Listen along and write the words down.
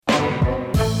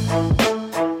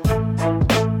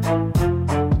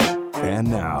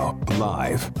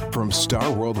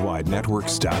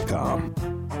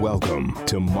StarWorldwideNetworks.com. Welcome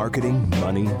to Marketing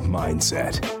Money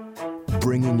Mindset,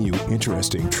 bringing you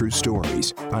interesting true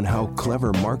stories on how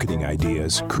clever marketing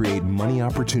ideas create money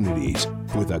opportunities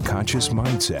with a conscious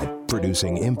mindset,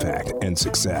 producing impact and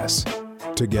success.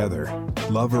 Together,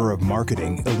 lover of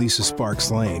marketing Elisa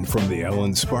Sparks Lane from the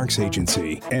Ellen Sparks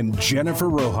Agency and Jennifer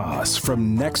Rojas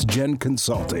from Next Gen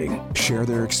Consulting share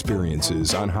their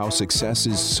experiences on how success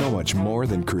is so much more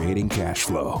than creating cash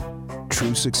flow.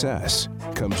 True success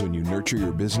comes when you nurture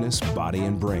your business, body,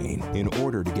 and brain in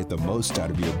order to get the most out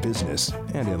of your business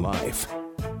and in life.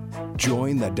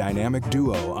 Join the dynamic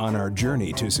duo on our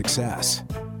journey to success.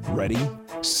 Ready,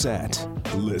 set,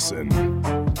 listen.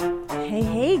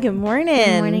 Hey, good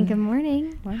morning. Good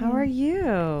morning. How are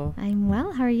you? I'm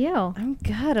well. How are you? I'm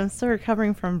good. I'm still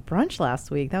recovering from brunch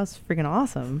last week. That was freaking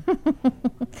awesome.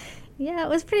 Yeah, I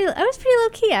was pretty low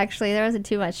key actually. There wasn't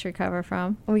too much to recover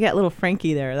from. We got little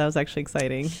Frankie there. That was actually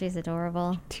exciting. She's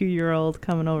adorable. 2-year-old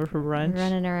coming over for brunch.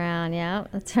 Running around, yeah.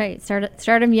 That's right. Start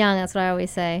them young, that's what I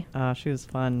always say. She was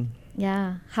fun.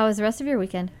 Yeah. How was the rest of your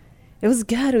weekend? It was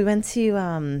good. We went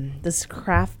to this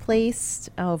craft place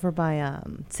over by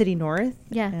City North.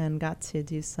 Yeah. And got to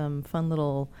do some fun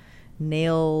little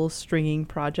nail stringing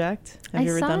project. Have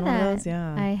you ever done one of those?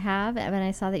 Yeah. I have, and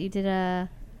I saw that you did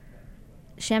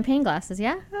champagne glasses,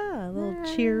 yeah? A little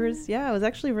cheers. Yeah, it was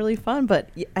actually really fun,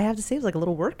 but I have to say it was like a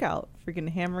little workout, freaking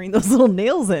hammering those little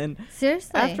nails in.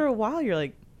 Seriously? After a while, you're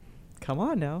like, come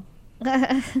on now.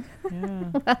 Yeah,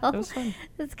 well, it was fun.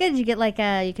 That's good. You get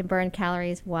you can burn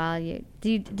calories while you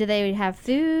do they have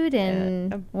food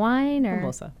and wine or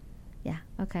mimosa? Yeah.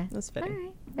 Okay. That's fitting. All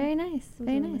right. Very nice.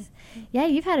 Very really nice. Yeah,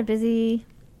 you've had a busy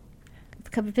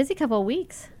couple of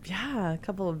weeks. Yeah, a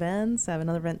couple of events. I have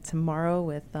another event tomorrow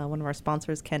with one of our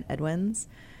sponsors, Ken Edwins.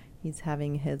 He's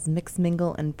having his Mix,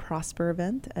 Mingle, and Prosper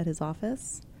event at his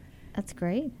office. That's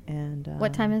great. And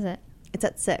what time is it? It's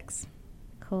at 6.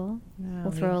 Cool. Yeah,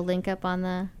 we'll throw a link up on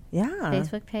the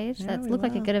Facebook page. Yeah, That looked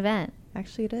like a good event.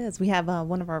 Actually, it is. We have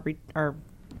one of our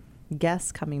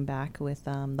guests coming back with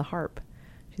the harp.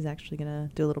 She's actually going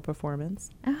to do a little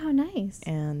performance. Oh, nice.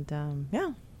 And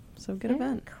so good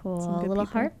event. Cool. Some good a little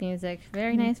people. harp music.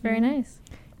 Very nice. Very nice.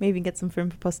 Maybe get some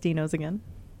food from Postino's again.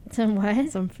 Some what?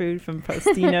 Some food from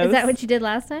Postino's. Is that what you did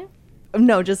last time?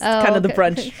 No, just kind of the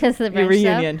brunch. Because of the brunch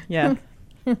reunion. Stuff? Yeah.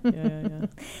 Yeah.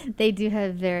 They do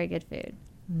have very good food.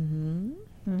 Mm-hmm.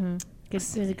 Mm-hmm. It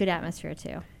was a good atmosphere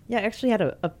too. Yeah, I actually had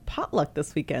a potluck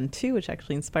this weekend too, which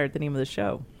actually inspired the name of the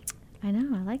show. I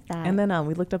know, I like that. And then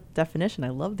we looked up definition. I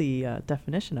love the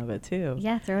definition of it too.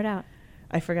 Yeah, throw it out.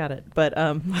 I forgot it, but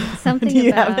something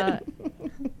about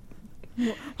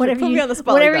whatever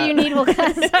you need will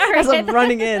come. Sorry, as I'm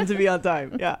running in to be on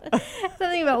time. Yeah,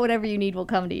 something about whatever you need will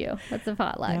come to you. That's a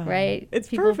potluck, right? It's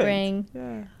people perfect. bring.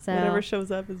 Yeah, so whatever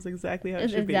shows up is exactly how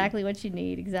it should be. Exactly what you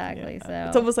need. Exactly. Yeah. So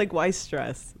it's almost like why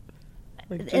stress.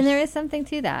 And there is something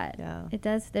to that. Yeah. It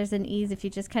does. There's an ease if you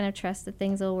just kind of trust that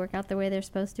things will work out the way they're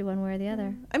supposed to, one way or the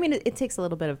other. I mean, it takes a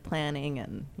little bit of planning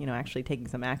and, actually taking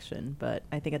some action. But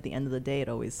I think at the end of the day, it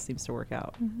always seems to work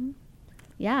out. Mm-hmm.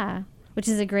 Yeah, which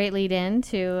is a great lead in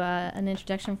to an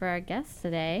introduction for our guests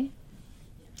today.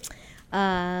 We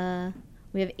have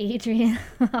Adrienne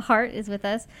Hart is with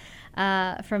us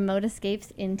from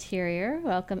Modescapes Interior.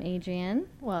 Welcome, Adrienne.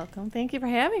 Welcome. Thank you for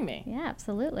having me. Yeah,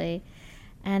 absolutely.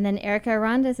 And then Erica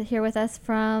Aranda is here with us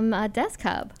from Desk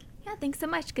Hub. Yeah, thanks so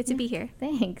much. Good to be here.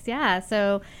 Thanks. Yeah.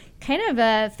 So kind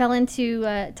of fell into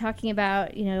talking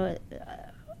about,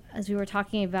 as we were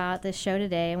talking about this show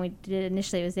today, and we did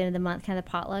initially, it was the end of the month, kind of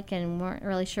potluck, and weren't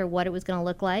really sure what it was going to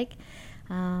look like.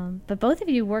 But both of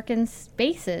you work in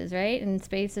spaces, right? And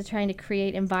spaces trying to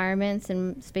create environments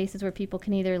and spaces where people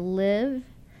can either live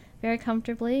very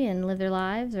comfortably and live their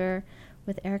lives, or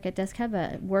with Erica at Desk Hub,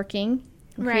 working.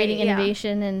 Creating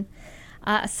innovation. And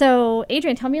so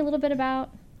Adrienne, give me a little bit of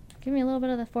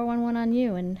the 411 on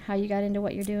you and how you got into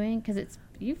what you're doing, because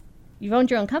you've owned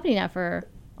your own company now for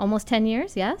almost 10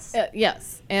 years. Yes.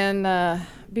 Yes. And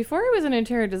before I was an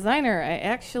interior designer, I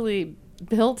actually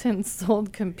built and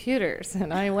sold computers,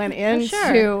 and I went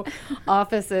into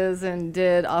offices and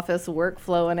did office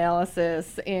workflow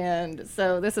analysis. And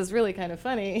so this is really kind of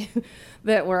funny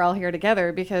that we're all here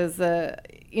together, because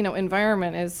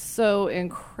environment is so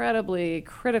incredibly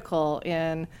critical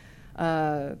in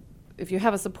if you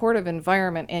have a supportive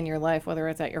environment in your life, whether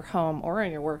it's at your home or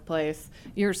in your workplace,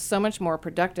 you're so much more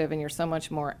productive and you're so much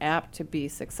more apt to be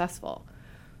successful.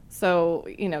 So,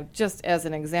 just as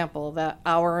an example, that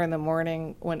hour in the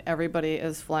morning when everybody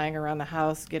is flying around the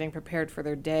house, getting prepared for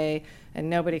their day, and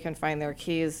nobody can find their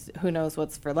keys, who knows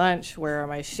what's for lunch, where are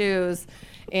my shoes?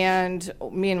 And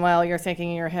meanwhile, you're thinking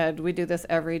in your head, we do this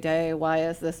every day. Why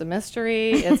is this a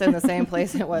mystery? It's in the same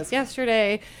place it was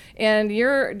yesterday. And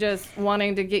you're just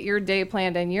wanting to get your day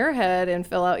planned in your head and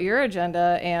fill out your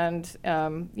agenda. And,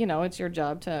 it's your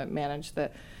job to manage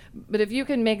that. But if you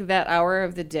can make that hour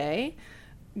of the day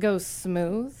go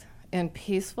smooth and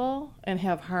peaceful and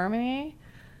have harmony,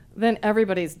 then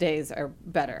everybody's days are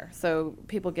better. So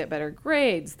people get better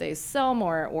grades, they sell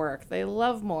more at work, they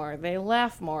love more, they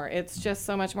laugh more. It's just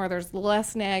so much more. There's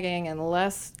less nagging and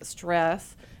less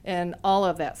stress and all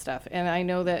of that stuff. And I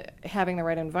know that having the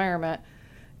right environment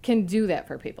can do that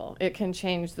for people. It can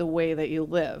change the way that you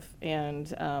live.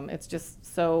 And it's just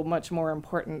so much more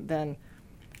important than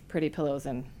pretty pillows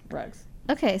and rugs.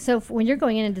 Okay, so when you're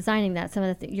going in and designing that, some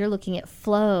of the you're looking at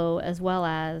flow as well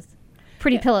as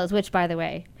pretty pillows, which, by the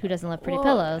way, who doesn't love pretty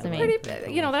pillows? I mean,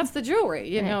 that's the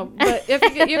jewelry, But if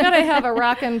you got to have a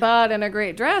rockin' bod and a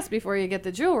great dress before you get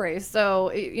the jewelry. So,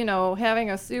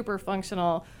 having a super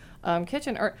functional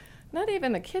kitchen, or not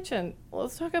even the kitchen.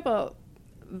 Let's talk about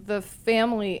the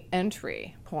family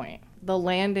entry point, the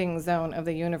landing zone of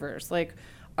the universe. Like,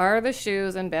 are the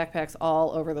shoes and backpacks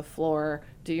all over the floor?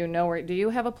 Do you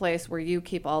have a place where you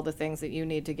keep all the things that you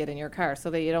need to get in your car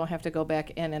so that you don't have to go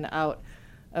back in and out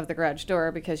of the garage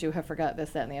door because you have forgot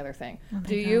this, that, and the other thing?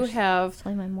 Do you have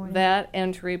that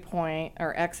entry point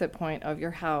or exit point of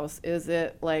your house? Is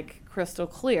it like crystal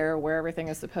clear where everything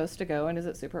is supposed to go, and is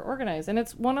it super organized? And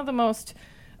it's one of the most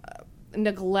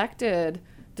neglected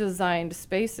designed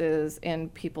spaces in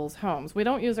people's homes. We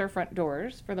don't use our front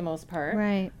doors for the most part.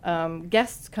 Right.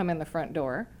 Guests come in the front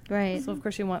door. Right. So of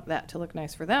course you want that to look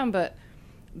nice for them, but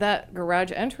that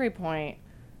garage entry point,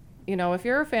 if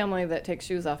you're a family that takes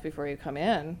shoes off before you come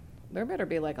in, there better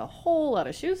be like a whole lot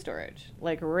of shoe storage,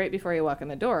 like right before you walk in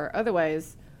the door.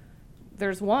 Otherwise,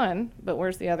 there's one, but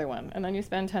where's the other one? And then you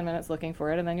spend 10 minutes looking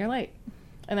for it, and then you're late.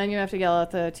 And then you have to yell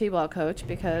at the T-ball coach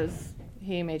because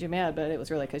he made you mad, but it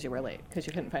was really because you were late, because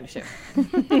you couldn't find a shoe.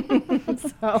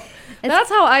 So that's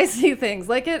how I see things.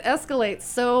 Like, it escalates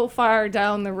so far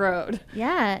down the road.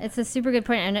 Yeah, it's a super good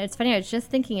point. And it's funny, I was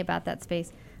just thinking about that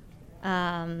space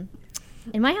in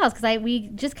my house, because we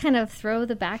just kind of throw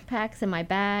the backpacks in my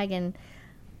bag and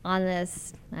on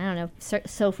this,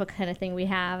 sofa kind of thing we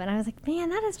have. And I was like, man,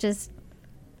 that is just...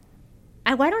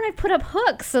 why don't I put up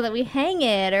hooks so that we hang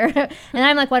it? And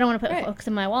I'm like, well, I don't want to put hooks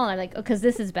in my wall. And I'm like, because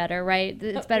this is better, right?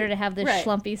 It's better to have this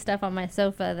schlumpy stuff on my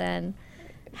sofa than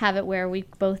have it where we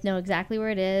both know exactly where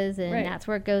it is, and that's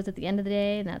where it goes at the end of the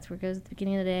day, and that's where it goes at the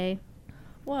beginning of the day.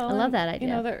 Well, I love that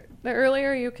idea. The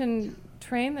earlier you can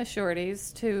train the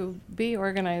shorties to be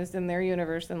organized in their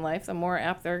universe in life, the more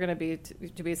apt they're going to be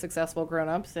to be successful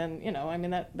grown-ups. And,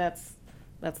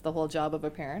 that's the whole job of a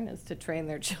parent, is to train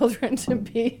their children to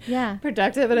be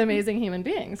productive and amazing human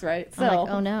beings, right? So, I'm like,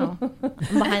 oh no,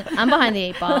 I'm behind the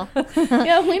 8 ball.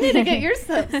 Yeah, we need to get yours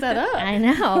set up. I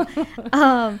know.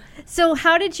 So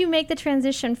how did you make the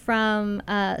transition from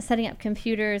setting up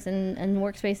computers and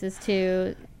workspaces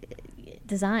to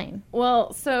design?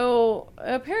 Well, so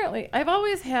apparently I've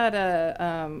always had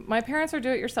my parents are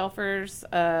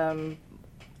do-it-yourselfers.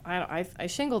 I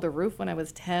shingled a roof when I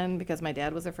was 10 because my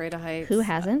dad was afraid of heights. Who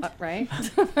hasn't? Right?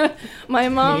 My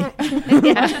mom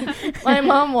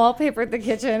wallpapered the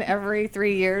kitchen every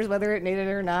 3 years, whether it needed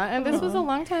it or not. And this was a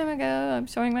long time ago. I'm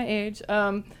showing my age.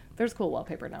 There's cool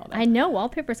wallpaper now, though. I know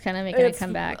wallpaper's kind of making a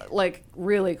comeback. Like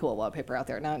really cool wallpaper out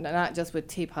there. Now, not just with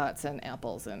teapots and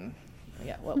apples and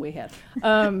what we had.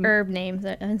 Herb names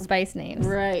and spice names.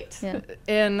 Right. Yeah.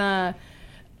 And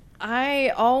I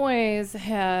always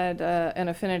had an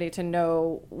affinity to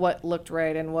know what looked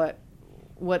right and what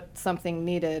something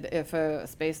needed, if a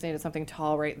space needed something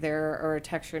tall right there or a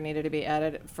texture needed to be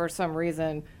added. For some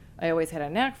reason, I always had a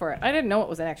knack for it. I didn't know it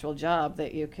was an actual job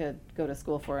that you could go to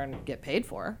school for and get paid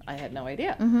for. I had no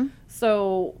idea. Mm-hmm.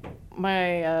 So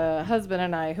my husband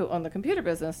and I, who own the computer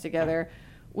business together,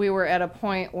 we were at a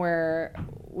point where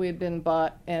we'd been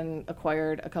bought and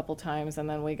acquired a couple times, and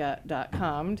then we got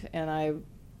 .com'd, and I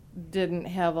didn't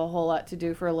have a whole lot to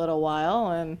do for a little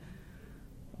while, and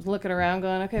was looking around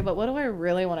going, okay, but what do I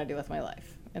really want to do with my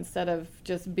life? Instead of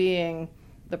just being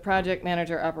the project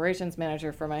manager, operations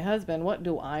manager for my husband, what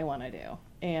do I want to do?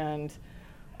 And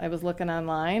I was looking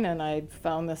online, and I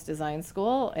found this design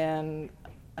school, and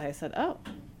I said, oh,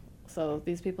 So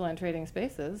these people in Trading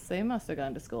Spaces, they must have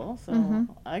gone to school. So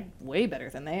I'm way better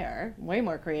than they are, way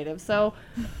more creative. So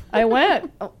I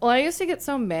went. Well, I used to get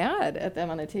so mad at them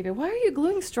on the TV. Why are you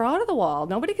gluing straw to the wall?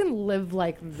 Nobody can live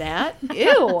like that.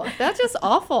 Ew, that's just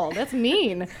awful. That's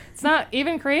mean. It's not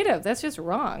even creative. That's just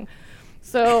wrong.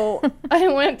 So I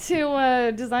went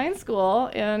to design school,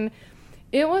 and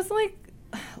it was like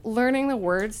learning the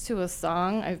words to a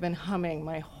song I've been humming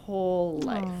my whole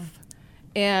life.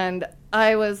 And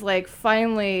I was like,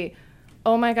 finally,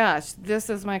 oh my gosh, this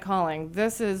is my calling.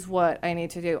 This is what I need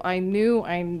to do. I knew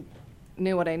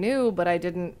what I knew, but I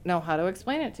didn't know how to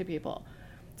explain it to people.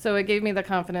 So it gave me the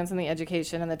confidence and the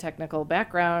education and the technical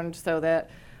background so that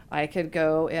I could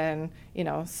go and,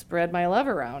 spread my love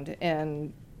around.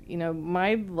 And,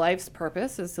 my life's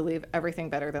purpose is to leave everything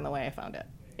better than the way I found it.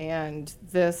 And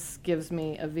this gives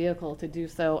me a vehicle to do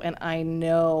so. And I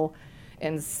know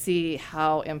and see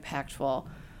how impactful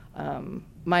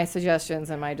my suggestions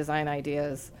and my design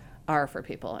ideas are for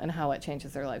people and how it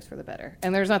changes their lives for the better.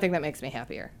 And there's nothing that makes me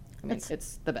happier. I mean,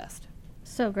 it's the best.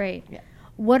 So great. Yeah.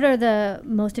 What are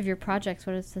most of your projects?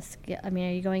 What is the scale? I mean,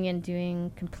 are you going in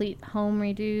doing complete home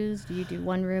redos? Do you do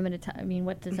one room at a time? I mean,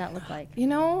 what does that look like?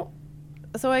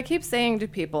 So I keep saying to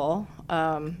people,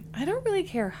 I don't really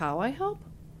care how I help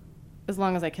as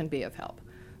long as I can be of help.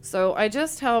 So I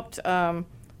just helped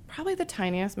probably the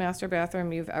tiniest master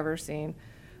bathroom you've ever seen.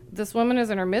 This woman is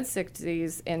in her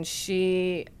mid-60s, and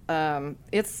she,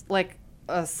 it's like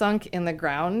a sunk in the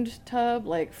ground tub,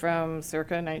 like from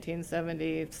circa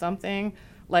 1970 something,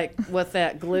 like with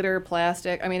that glitter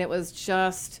plastic. I mean, it was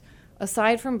just,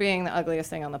 aside from being the ugliest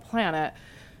thing on the planet,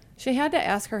 she had to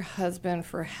ask her husband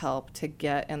for help to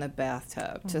get in the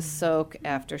bathtub to soak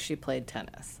after she played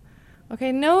tennis.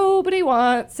 Okay, nobody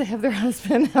wants to have their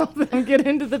husband help them get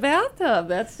into the bathtub.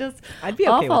 That's just I'd be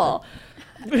okay awful.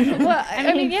 with it. Well,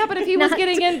 I mean, yeah, but if he was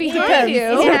getting in behind you,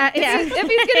 if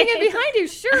he's getting in behind you,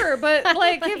 sure. But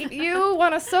like, if you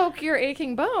want to soak your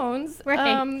aching bones,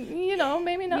 right.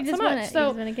 Maybe not so much. You just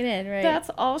want to get in, right? That's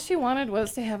all she wanted,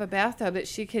 was to have a bathtub that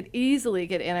she could easily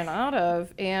get in and out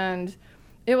of, and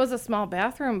it was a small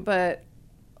bathroom, but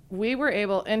we were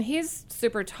able, and he's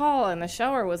super tall, and the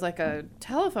shower was like a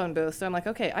telephone booth. So I'm like,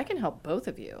 okay, I can help both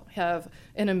of you have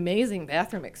an amazing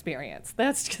bathroom experience.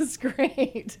 That's just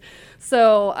great.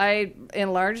 So I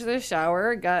enlarged the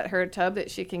shower, got her a tub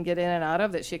that she can get in and out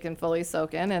of, that she can fully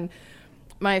soak in. And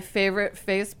my favorite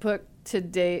Facebook to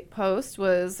date post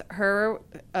was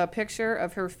a picture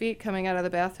of her feet coming out of the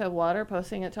bathtub water,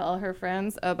 posting it to all her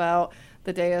friends about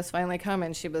the day has finally come,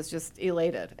 and she was just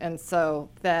elated. And so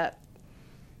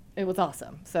it was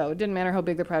awesome. So it didn't matter how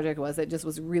big the project was. It just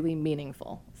was really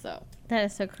meaningful. So that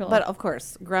is so cool. But of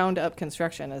course, ground up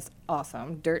construction is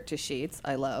awesome. Dirt to sheets,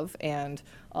 I love, and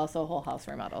also whole house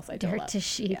remodels. I do love. Dirt to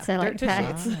sheets, yeah, I like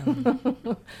that. It's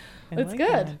like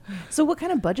good. That. So what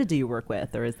kind of budget do you work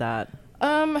with, or is that?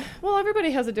 Well,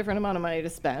 everybody has a different amount of money to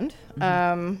spend,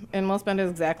 and we'll spend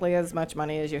exactly as much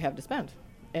money as you have to spend.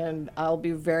 And I'll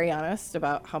be very honest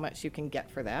about how much you can get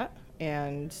for that.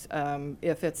 And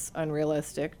if it's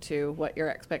unrealistic to what your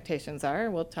expectations are,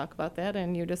 we'll talk about that,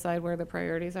 and you decide where the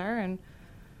priorities are. And,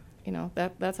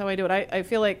 that's how I do it. I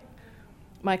feel like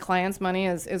my clients' money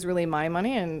is really my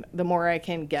money, and the more I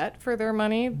can get for their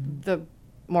money, the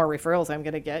more referrals I'm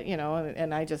going to get,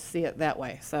 and I just see it that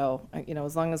way. So,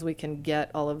 as long as we can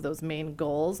get all of those main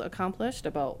goals accomplished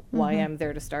about why I'm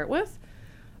there to start with,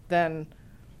 then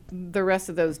the rest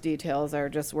of those details are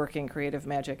just working creative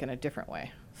magic in a different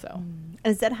way. So,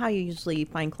 Is that how you usually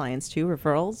find clients too,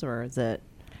 referrals, or is it?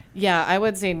 Yeah, I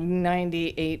would say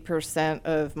 98%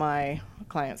 of my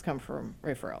clients come from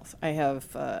referrals. I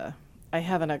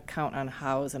have an account on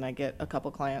Houzz, and I get a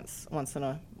couple clients once in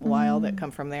a while that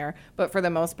come from there. But for the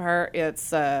most part,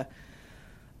 it's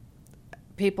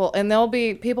people, and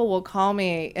people will call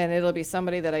me, and it'll be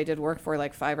somebody that I did work for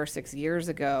like 5 or 6 years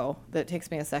ago that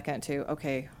takes me a second to,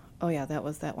 okay, oh yeah, that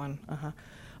was that one.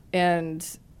 And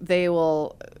they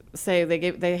will say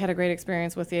they had a great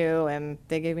experience with you, and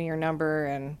they gave me your number,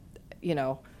 and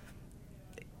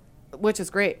which is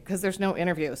great because there's no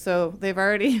interview. So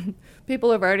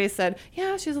people have already said,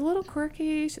 yeah, she's a little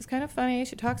quirky, she's kind of funny,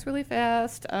 she talks really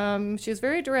fast, she's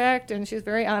very direct, and she's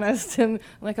very honest. And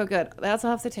I'm like, oh good, that's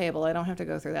off the table. I don't have to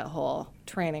go through that whole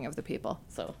training of the people.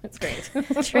 So it's great.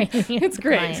 It's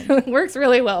great. It works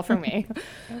really well for me.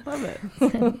 I love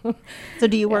it. So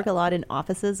do you work a lot in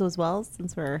offices as well,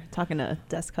 since we're talking to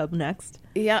Desk Hub next?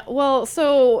 Yeah, well,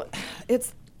 so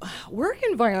it's work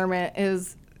environment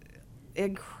is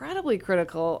incredibly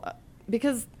critical,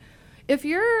 because if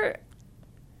you're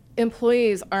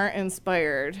employees aren't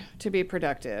inspired to be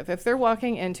productive, if they're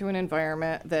walking into an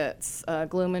environment that's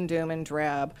gloom and doom and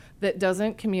drab, that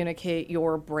doesn't communicate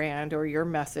your brand or your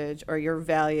message or your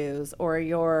values or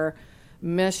your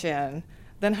mission,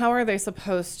 then how are they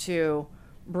supposed to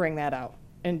bring that out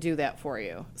and do that for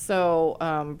you? So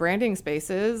branding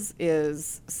spaces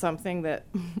is something that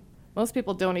most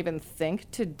people don't even think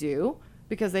to do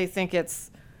because they think it's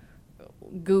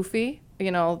goofy. You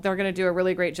know, they're going to do a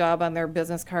really great job on their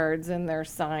business cards and their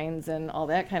signs and all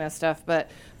that kind of stuff.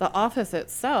 But the office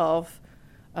itself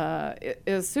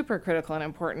is super critical and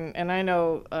important. And I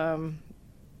know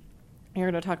you're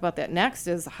going to talk about that next,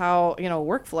 is how, you know,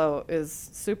 workflow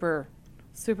is super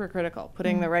critical.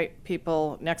 Putting the right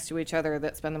people next to each other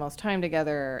that spend the most time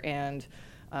together, and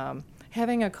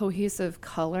having a cohesive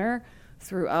color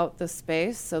throughout the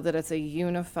space so that it's a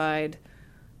unified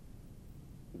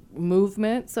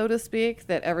movement, so to speak,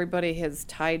 that everybody has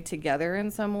tied together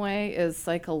in some way, is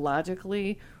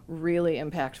psychologically really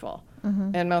impactful.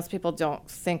 And most people don't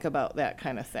think about that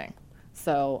kind of thing.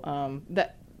 So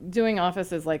that doing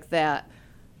offices like that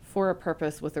for a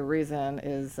purpose with a reason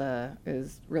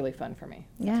is really fun for me.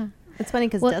 Yeah. It's funny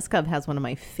because Desk Hub has one of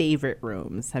my favorite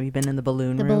rooms. Have you been in the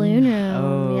balloon room? The balloon room.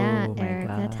 Oh, yeah, my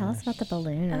Erica, tell us gosh. about the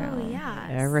balloon room. Oh, yeah.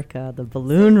 Erica, the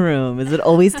balloon room. Is it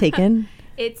always taken?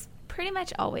 It's pretty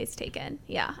much always taken.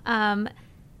 Yeah.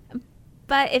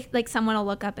 But if like someone will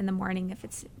look up in the morning if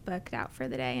it's booked out for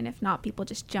the day, and if not, people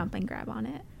just jump and grab on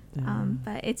it.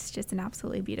 But it's just an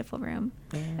absolutely beautiful room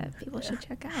that people should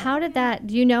check out. How did that?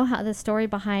 Do you know how the story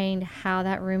behind how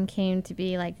that room came to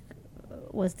be? Like,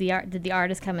 was the art? Did the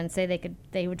artist come and say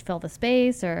they would fill the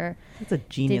space, or It's a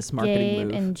genius did marketing Gabe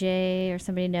move. and Jay or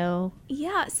somebody know?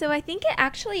 Yeah, so I think it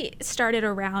actually started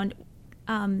around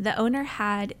the owner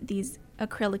had these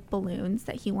acrylic balloons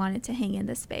that he wanted to hang in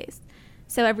the space.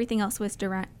 So everything else was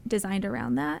designed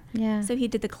around that. Yeah. So he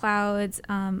did the clouds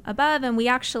above, and we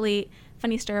actually,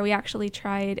 funny story, we actually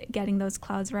tried getting those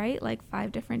clouds right like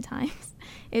 5 different times.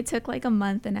 It took like a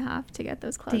month and a half to get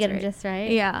those clouds To get right. them just right?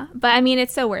 Yeah, but I mean,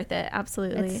 it's so worth it,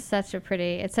 absolutely. It's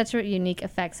such a unique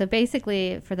effect. So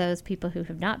basically, for those people who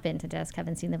have not been to Desk Hub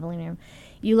and seen the balloon room,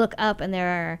 you look up and there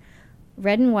are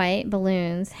red and white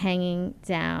balloons hanging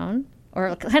down,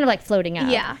 or kind of like floating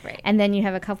up. Yeah, right. And then you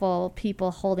have a couple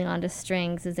people holding onto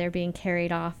strings as they're being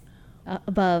carried off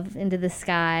above into the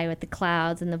sky with the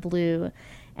clouds and the blue.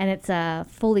 And it's a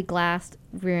fully glassed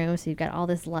room, so you've got all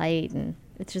this light, and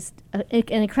it's just an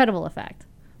incredible effect.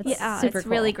 It's super it's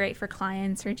cool. really great for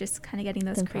clients or just kind of getting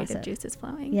those It's creative impressive. juices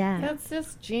flowing. Yeah. That's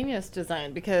just genius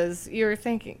design, because you're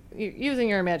using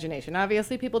your imagination.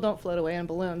 Obviously, people don't float away in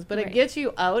balloons, but Right. it gets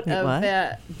you out Wait, of what?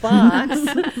 that box,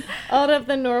 out of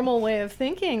the normal way of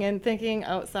thinking and thinking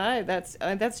outside.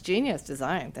 That's genius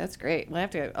design. That's great. We'll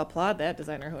have to applaud that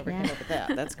designer, whoever came up with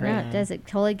that. That's great. No, it does. It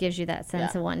totally gives you that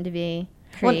sense Yeah. of wanting to be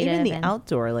Well, creative. even the and-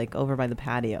 outdoor, like over by the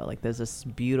patio, like there's this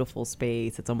beautiful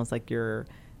space. It's almost like you're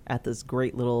at this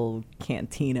great little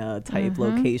cantina type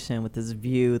location with this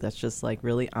view that's just like,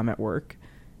 really, I'm at work.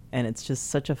 And it's just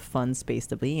such a fun space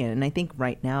to be in. And I think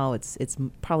right now it's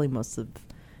probably most of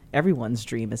everyone's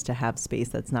dream is to have space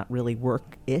that's not really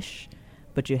work-ish,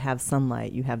 but you have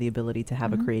sunlight, you have the ability to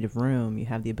have a creative room, you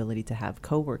have the ability to have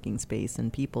co-working space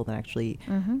and people that actually,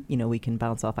 you know, we can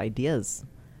bounce off ideas.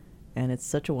 And it's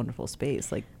such a wonderful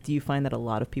space. Like, do you find that a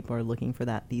lot of people are looking for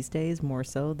that these days more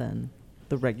so than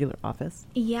the regular office?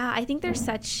 Yeah, I think there's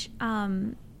such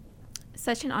an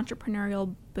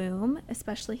entrepreneurial boom,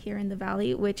 especially here in the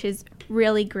Valley, which is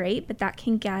really great. But that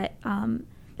can get kind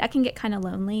of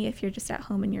lonely if you're just at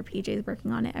home in your PJs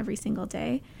working on it every single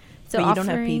day. So but you don't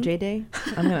have PJ day?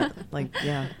 I'm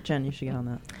gonna Jen, you should get on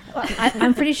that. Well,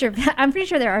 I'm pretty sure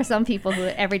there are some people who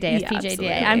every day is Yeah, PJ absolutely.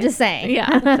 day. I'm just saying.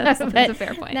 Yeah, that's But a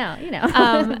fair point. No,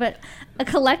 but a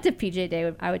collective PJ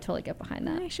day, I would totally get behind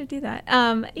that. I should do that.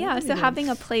 Yeah, so having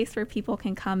a place where people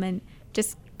can come and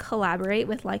just collaborate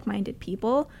with like-minded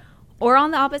people, or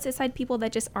on the opposite side, people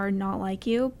that just are not like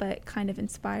you but kind of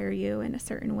inspire you in a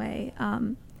certain way.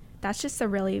 That's just a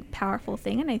really powerful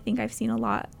thing, and I think I've seen a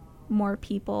lot more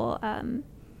people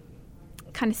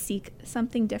kind of seek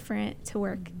something different to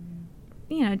work,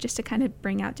 you know, just to kind of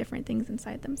bring out different things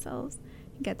inside themselves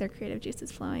and get their creative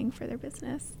juices flowing for their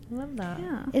business. Love that.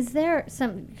 Yeah. Is there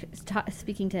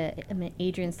speaking to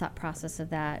Adrian's thought process of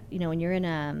that, you know, when you're in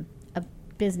a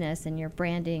business and you're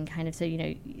branding kind of, so, you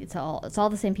know, it's all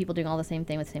the same people doing all the same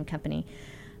thing with the same company,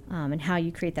 and how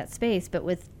you create that space. But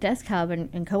with Desk Hub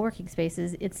and co-working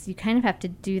spaces, you kind of have to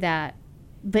do that,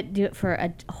 but do it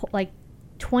for like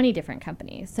 20 different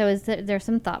companies. So is there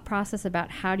some thought process about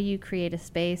how do you create a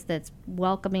space that's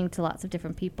welcoming to lots of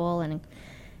different people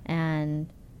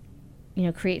and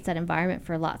creates that environment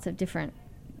for lots of different,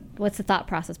 what's the thought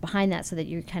process behind that so that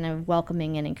you're kind of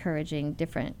welcoming and encouraging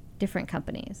different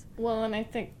companies? Well, and I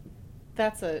think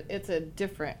it's a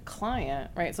different client,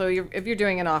 right? So if you're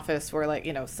doing an office where like,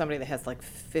 somebody that has like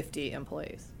 50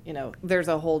 employees, there's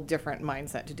a whole different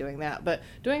mindset to doing that. But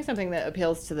doing something that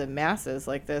appeals to the masses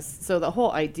like this, so the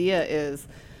whole idea is,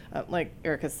 like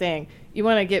Erica's saying, you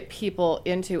want to get people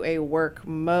into a work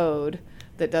mode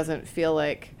that doesn't feel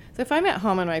like, so if I'm at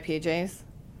home in my PJs,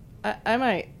 I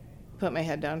might put my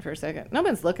head down for a second. No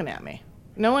one's looking at me.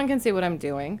 No one can see what I'm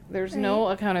doing. There's no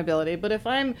accountability. But if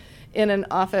I'm in an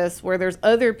office where there's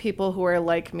other people who are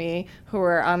like me, who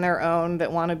are on their own,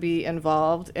 that want to be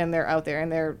involved, and they're out there,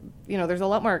 and there's a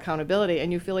lot more accountability,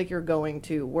 and you feel like you're going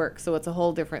to work. So it's a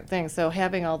whole different thing. So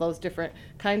having all those different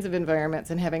kinds of environments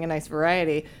and having a nice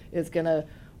variety is going to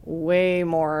way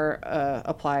more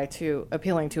apply to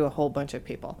appealing to a whole bunch of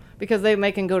people, because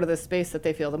they can go to the space that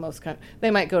they feel the most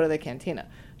they might go to the cantina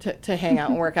to hang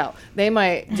out and work out. They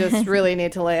might just really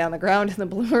need to lay on the ground in the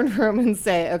balloon room and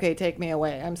say, okay, take me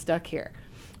away, I'm stuck here.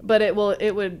 But it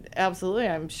would absolutely,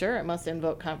 I'm sure it must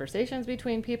invoke conversations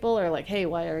between people, or like, hey,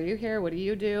 why are you here, what do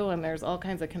you do? And there's all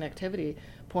kinds of connectivity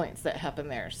points that happen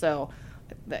there. So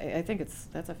I think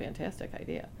that's a fantastic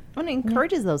idea. And it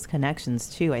encourages those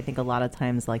connections too. I think a lot of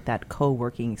times like that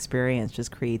co-working experience just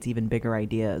creates even bigger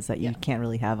ideas that you can't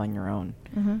really have on your own.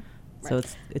 Mm-hmm. So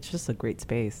it's just a great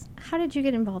space. How did you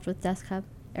get involved with Desk Hub,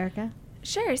 Erica?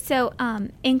 Sure. So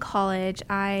in college,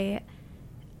 every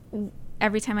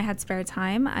time I had spare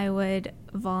time, I would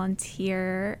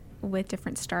volunteer with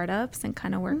different startups and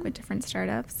kind of work with different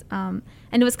startups. And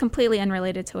it was completely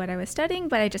unrelated to what I was studying,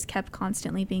 but I just kept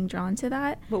constantly being drawn to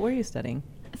that. What were you studying?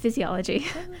 Physiology.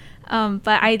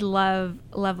 But I love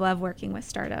working with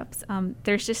startups.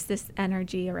 There's just this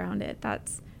energy around it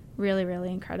that's really,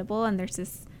 really incredible. And there's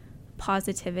this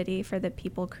positivity for the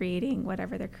people creating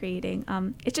whatever they're creating.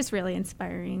 It's just really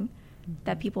inspiring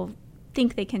that people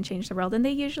think they can change the world, and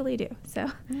they usually do.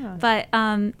 So, but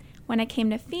when I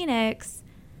came to Phoenix,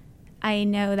 I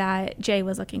know that Jay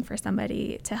was looking for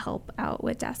somebody to help out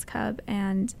with Desk Hub,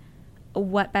 and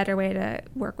what better way to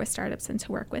work with startups than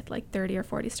to work with like 30 or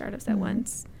 40 startups at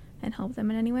once and help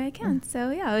them in any way I can. So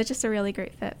yeah, it was just a really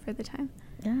great fit for the time.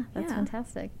 Yeah, that's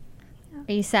fantastic. Yeah.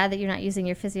 Are you sad that you're not using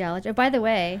your physiology? Oh, by the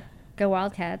way, go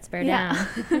Wildcats, bear down.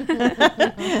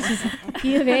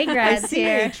 U of A grads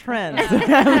here. I see trends.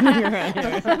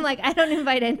 I'm like, I don't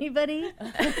invite anybody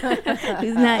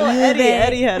who's not U of A.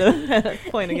 Eddie had a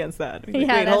point against that. Yeah, wait,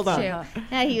 that's hold on. true.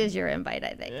 Yeah, he was your invite,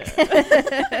 I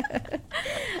think.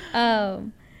 Yeah.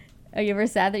 Are you ever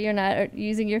sad that you're not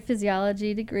using your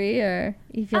physiology degree, or are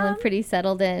you feeling pretty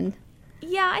settled in?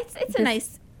 Yeah, it's a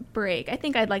nice break. I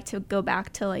think I'd like to go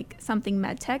back to like something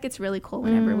med tech. It's really cool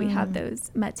whenever we have those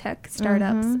med tech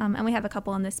startups, and we have a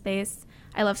couple in this space.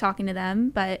 I love talking to them,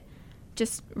 but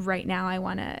just right now I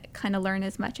want to kind of learn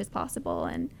as much as possible,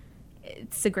 and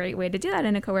it's a great way to do that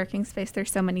in a co-working space.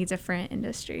 There's so many different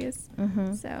industries.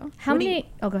 So how many?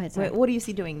 Go ahead. Sorry. What do you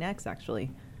see doing next, actually,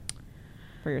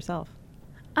 for yourself?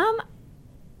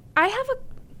 I have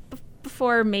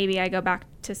before maybe I go back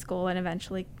to school and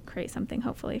eventually create something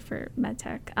hopefully for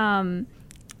medtech.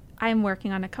 I'm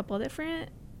working on a couple different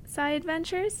side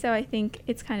ventures, so I think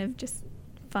it's kind of just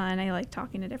fun. I like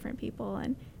talking to different people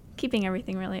and keeping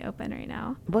everything really open right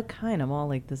now. What kind? I'm all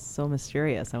like, this is so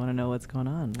mysterious. I want to know what's going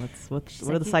on. What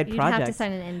are the side you'd projects? Have to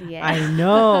sign an NDA. I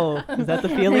know. Is that the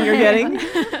feeling you're getting?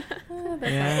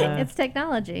 Yeah. It's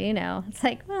technology, you know. It's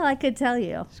like, well, I could tell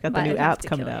you. She's got the new app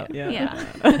coming out. Yeah.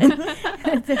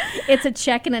 It's a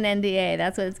check and an NDA.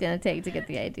 That's what it's going to take to get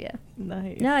the idea.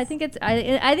 Nice. No, I think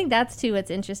I think that's too what's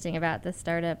interesting about the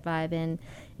startup vibe in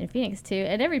Phoenix too,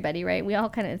 and everybody, right? We all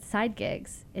kind of side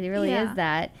gigs. It really is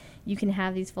that you can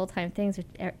have these full-time things,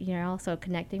 you're also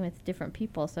connecting with different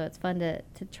people, so it's fun to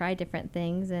try different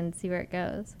things and see where it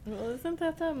goes. Well, isn't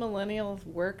that the millennials'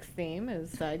 work theme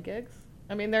is side gigs?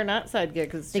 I mean, they're not side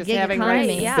gigs. It's the just gig having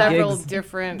economy, several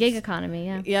different gig economy.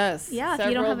 Yeah. Yes. Yeah. If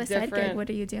you don't have a side gig, what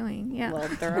are you doing? Yeah. Well,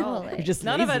 they're all You're just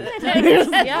none lazy. of it.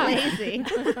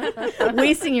 That's lazy.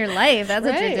 Wasting your life. That's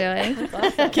what you're doing.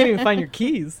 Awesome. Can't even find your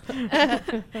keys.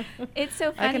 It's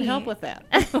so funny. I can help with that.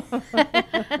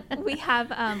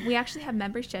 We actually have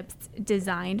memberships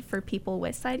designed for people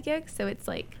with side gigs. So it's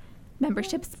like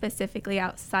memberships specifically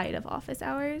outside of office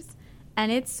hours. And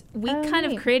we kind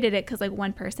of created it because like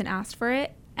one person asked for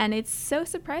it. And it's so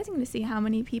surprising to see how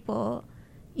many people,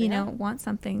 you know, want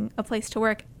a place to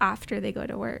work after they go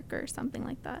to work or something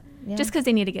like that. Yeah. Just because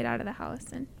they need to get out of the house.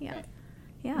 And yeah,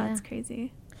 it's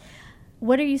crazy.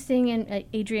 What are you seeing in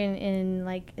Adrienne, in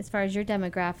like as far as your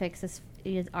demographics?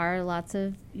 Are lots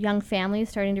of young families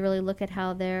starting to really look at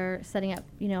how they're setting up,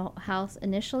 house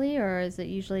initially, or is it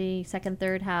usually second,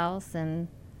 third house? And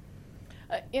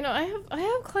I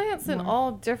have clients in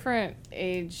all different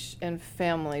age and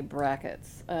family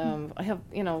brackets. I have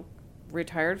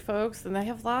retired folks, and I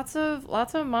have lots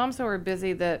of moms who are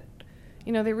busy that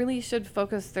they really should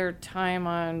focus their time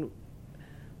on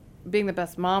being the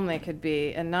best mom they could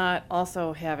be, and not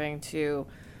also having to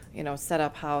set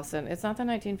up house. And it's not the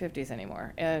 1950s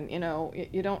anymore. And,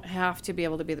 you don't have to be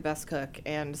able to be the best cook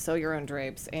and sew your own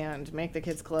drapes and make the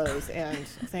kids clothes and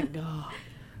thank God.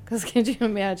 Because can you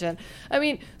imagine? I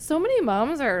mean, so many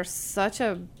moms are such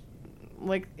a,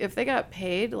 if they got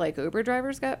paid like Uber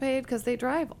drivers got paid, because they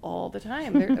drive all the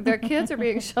time. Their kids are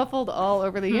being shuffled all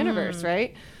over the universe,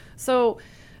 right? So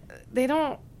they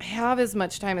don't have as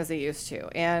much time as they used to.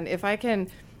 And if I can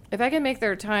make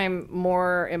their time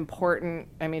more important,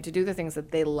 to do the things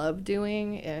that they love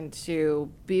doing and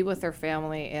to be with their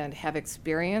family and have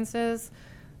experiences,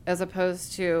 as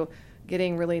opposed to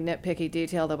getting really nitpicky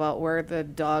detailed about where the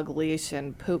dog leash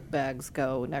and poop bags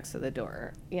go next to the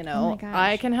door.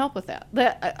 I can help with that.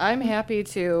 I'm happy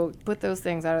to put those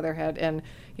things out of their head and,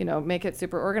 make it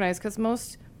super organized, because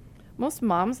most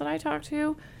moms that I talk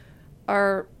to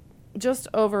are just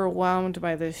overwhelmed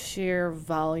by the sheer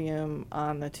volume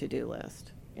on the to-do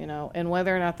list, and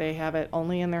whether or not they have it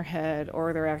only in their head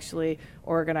or they're actually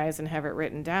organized and have it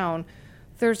written down.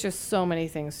 There's just so many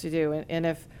things to do. And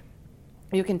if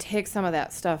you can take some of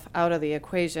that stuff out of the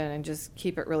equation and just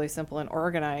keep it really simple and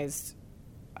organized,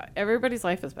 everybody's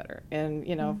life is better. And,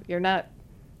 you're not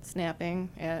snapping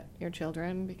at your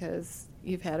children because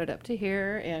you've had it up to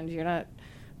here, and you're not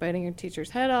biting your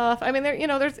teacher's head off.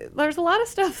 There's a lot of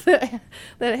stuff that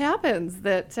happens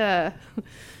that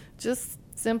just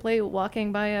simply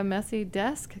walking by a messy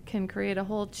desk can create a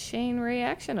whole chain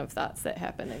reaction of thoughts that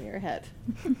happen in your head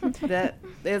that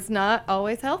is not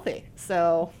always healthy.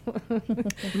 So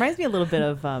reminds me a little bit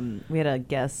of we had a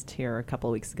guest here a couple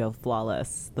of weeks ago, the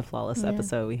Flawless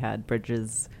episode. We had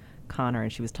Bridges Connor,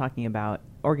 and she was talking about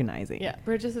organizing. Yeah,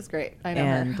 Bridges is great. I know her.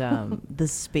 And the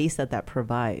space that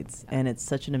provides, and it's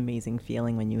such an amazing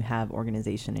feeling when you have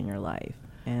organization in your life.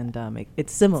 And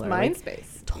it's similar. It's mind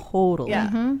space. Totally. Yeah.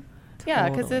 Mm-hmm. Yeah,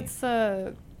 because it's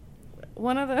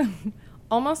one of the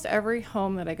almost every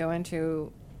home that I go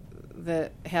into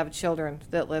that have children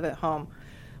that live at home,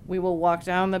 we will walk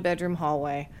down the bedroom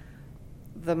hallway.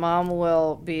 The mom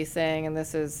will be saying, and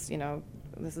this is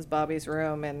Bobby's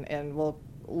room, and we'll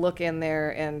look in there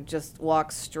and just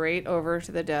walk straight over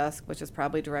to the desk, which is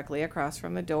probably directly across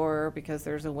from the door, because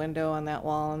there's a window on that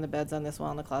wall and the bed's on this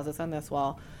wall and the closet's on this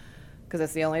wall, because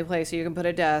it's the only place you can put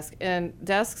a desk. And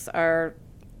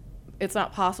it's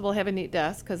not possible to have a neat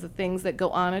desk, because the things that go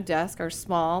on a desk are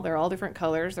small. They're all different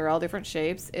colors. They're all different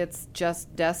shapes. It's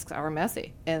just desks are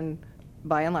messy and,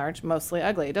 by and large, mostly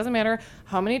ugly. It doesn't matter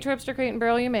how many trips to Crate and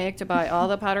Barrel you make to buy all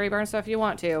the Pottery Barn stuff you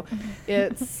want to.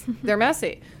 They're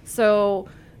messy. So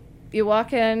you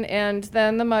walk in, and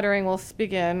then the muttering will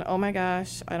begin. Oh my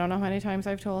gosh, I don't know how many times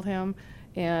I've told him.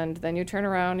 And then you turn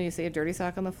around and you see a dirty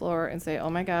sock on the floor and say, oh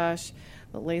my gosh,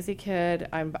 the lazy kid,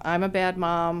 I'm a bad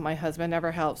mom, my husband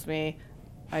never helps me,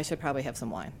 I should probably have some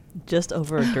wine. Just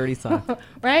over a dirty sock.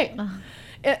 Right.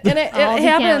 It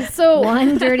happens. So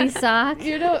one dirty sock.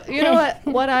 You know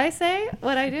what I say,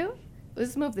 what I do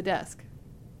is move the desk,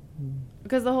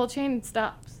 because the whole chain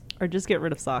stops. Or just get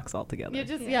rid of socks altogether.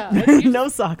 No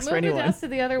socks for anyone. Move the desk to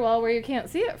the other wall where you can't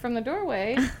see it from the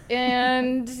doorway,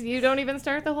 and you don't even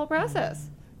start the whole process.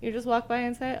 You just walk by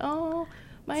and say, oh,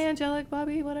 my angelic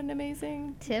Bobby, what an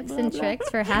amazing tips and tricks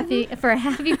for happy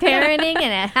parenting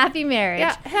and a happy marriage.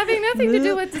 Yeah, having nothing to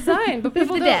do with design, but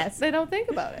people don't think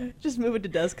about it. Just move it to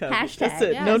desk home. Hashtag. That's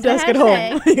it. Yeah, no desk at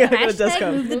home. You gotta go to desk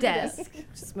home. Move the desk.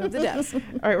 Just move the desk. All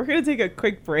right, we're gonna take a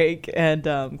quick break and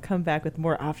come back with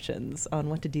more options on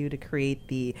what to do to create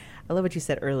the, I love what you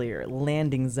said earlier,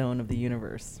 landing zone of the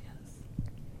universe.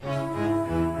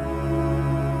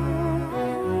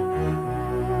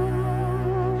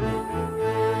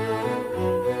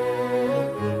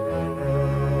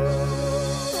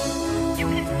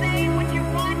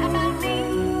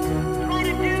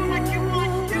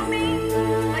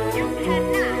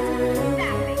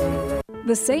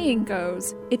 The saying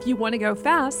goes, if you want to go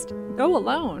fast, go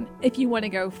alone. If you want to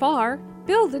go far,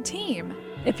 build a team.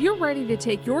 If you're ready to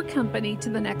take your company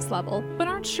to the next level, but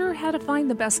aren't sure how to find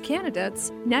the best candidates,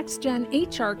 NextGen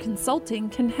HR Consulting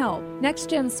can help.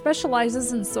 NextGen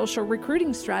specializes in social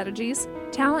recruiting strategies,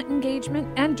 talent engagement,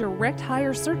 and direct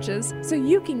hire searches so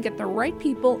you can get the right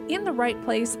people in the right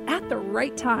place at the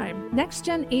right time.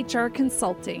 NextGen HR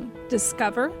Consulting.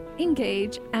 Discover,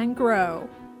 engage, and grow.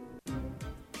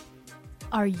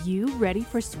 Are you ready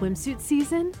for swimsuit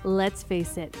season? Let's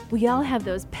face it, we all have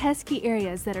those pesky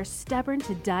areas that are stubborn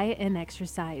to diet and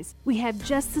exercise. We have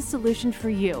just the solution for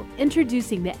you.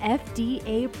 Introducing the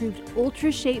FDA-approved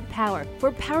Ultra Shape Power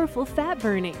for powerful fat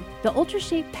burning. The Ultra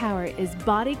Shape Power is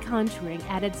body contouring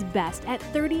at its best at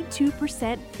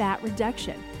 32% fat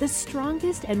reduction. The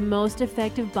strongest and most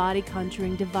effective body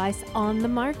contouring device on the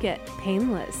market.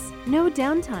 Painless, no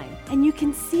downtime, and you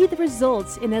can see the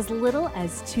results in as little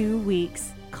as 2 weeks.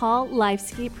 Call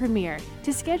LifeScape Premier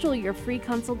to schedule your free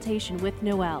consultation with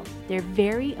Noelle, their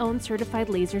very own certified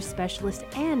laser specialist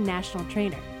and national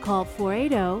trainer. Call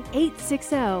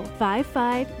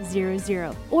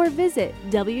 480-860-5500 or visit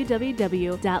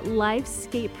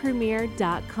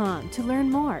www.lifescapepremier.com to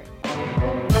learn more.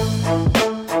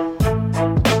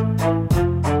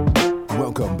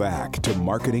 Welcome back to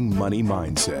Marketing Money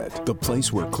Mindset, the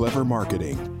place where clever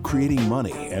marketing, creating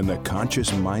money, and the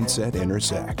conscious mindset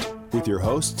intersect. With your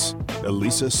hosts,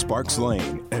 Elisa Sparks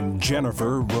Lane and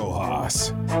Jennifer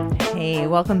Rojas. Hey,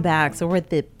 welcome back. So we're at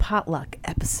the potluck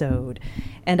episode.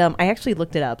 And I actually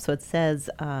looked it up. So it says,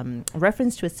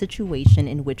 reference to a situation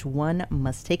in which one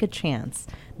must take a chance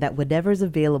that whatever's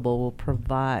available will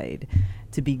provide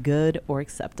to be good or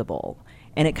acceptable.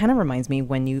 And it kind of reminds me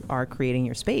when you are creating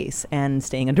your space and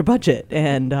staying under budget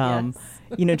and,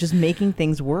 just making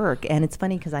things work. And it's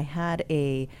funny because I had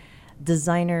a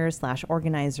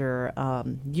designer/organizer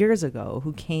years ago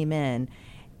who came in,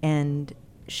 and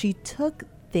she took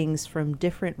things from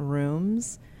different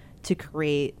rooms to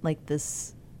create like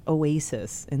this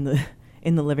oasis in the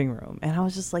living room. And I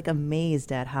was just like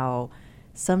amazed at how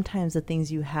sometimes the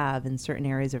things you have in certain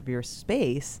areas of your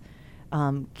space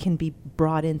can be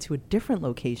brought into a different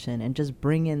location and just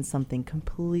bring in something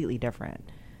completely different.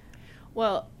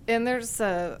 Well, and there's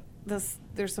some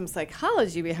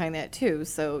psychology behind that too.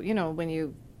 So, when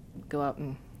you go out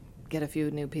and get a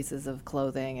few new pieces of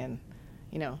clothing and,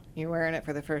 you're wearing it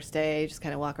for the first day, you just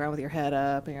kind of walk around with your head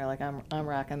up and you're like, I'm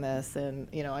rocking this and,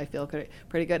 I feel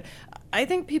pretty good. I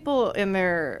think people in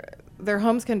their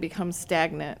homes can become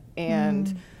stagnant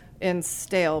and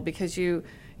stale because your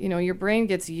brain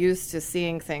gets used to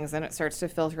seeing things and it starts to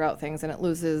filter out things and it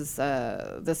loses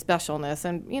the specialness.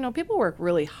 And, people work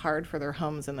really hard for their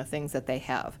homes and the things that they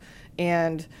have.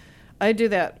 And I do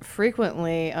that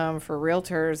frequently for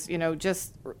realtors,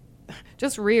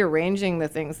 just rearranging the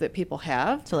things that people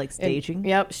have. So like staging?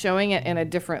 And, showing it in a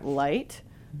different light.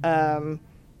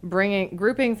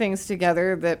 Grouping things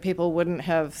together that people wouldn't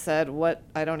have said,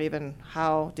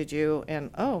 how did you,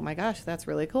 and oh my gosh, that's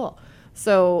really cool.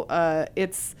 So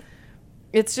it's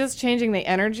just changing the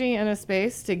energy in a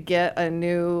space to get a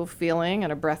new feeling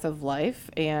and a breath of life.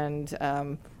 And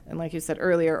like you said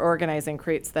earlier, organizing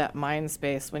creates that mind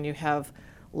space. When you have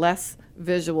less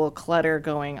visual clutter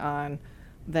going on,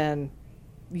 then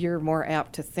you're more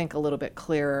apt to think a little bit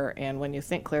clearer. And when you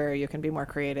think clearer, you can be more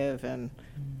creative and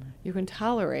you can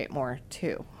tolerate more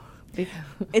too.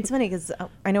 It's funny because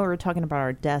I know we were talking about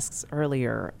our desks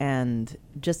earlier, and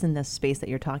just in this space that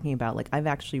you're talking about, like I've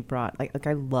actually brought like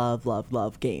I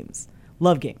love games.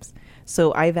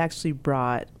 So I've actually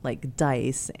brought like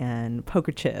dice and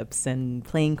poker chips and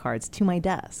playing cards to my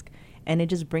desk, and it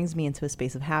just brings me into a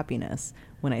space of happiness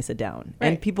when I sit down. Right.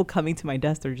 And people coming to my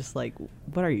desk, they're just like,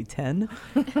 "What are you, 10?"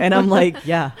 And I'm like,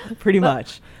 "Yeah, pretty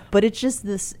much." But it's just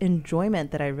this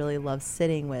enjoyment that I really love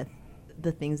sitting with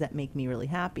the things that make me really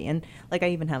happy. And like I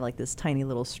even have like this tiny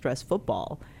little stress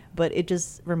football, but it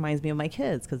just reminds me of my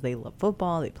kids because they love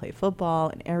football, they play football,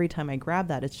 and every time I grab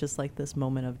that, it's just like this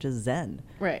moment of just zen.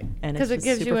 Right. And because it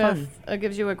gives you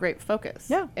a great focus.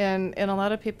 Yeah. And a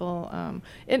lot of people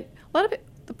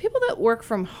the people that work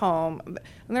from home, and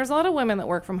there's a lot of women that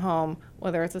work from home,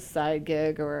 whether it's a side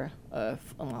gig or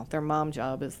their mom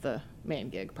job is the main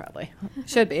gig, probably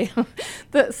should be.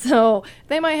 So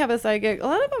they might have a side gig. A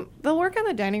lot of them, they'll work on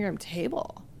the dining room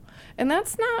table, and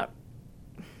that's not.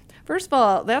 First of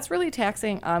all, that's really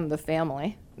taxing on the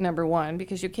family. Number one,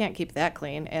 because you can't keep that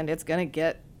clean, and it's going to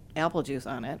get apple juice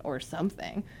on it or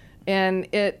something, and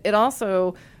it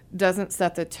also doesn't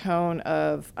set the tone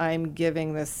of I'm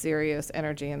giving this serious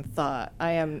energy and thought.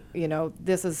 I am,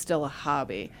 this is still a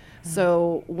hobby. Mm-hmm.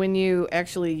 So when you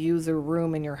actually use a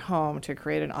room in your home to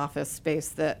create an office space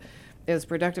that is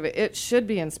productive, it should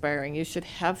be inspiring. You should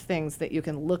have things that you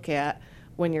can look at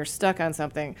when you're stuck on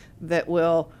something that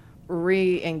will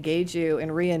re-engage you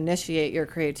and reinitiate your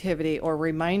creativity or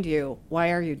remind you,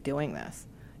 why are you doing this?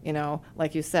 You know,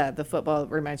 like you said, the football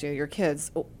reminds you of your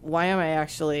kids. Why am I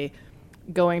actually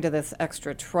going to this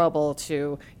extra trouble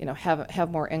to, you know,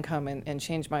 have more income and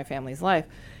change my family's life?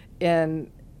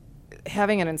 And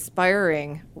having an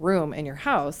inspiring room in your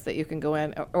house that you can go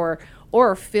in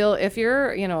or feel, if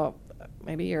you're, you know,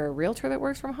 maybe you're a realtor that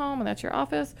works from home and that's your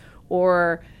office,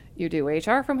 or you do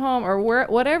HR from home, or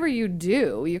whatever you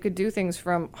do, you could do things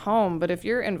from home. But if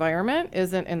your environment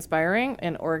isn't inspiring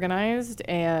and organized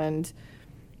and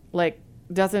like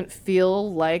doesn't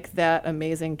feel like that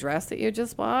amazing dress that you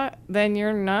just bought, then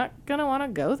you're not going to want to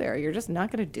go there. You're just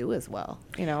not going to do as well,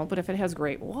 you know. But if it has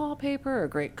great wallpaper or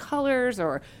great colors,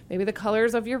 or maybe the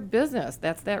colors of your business,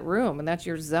 that's that room and that's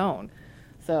your zone.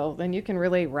 So then you can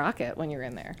really rock it when you're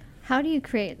in there. How do you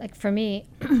create, like for me,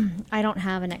 I don't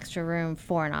have an extra room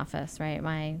for an office, right?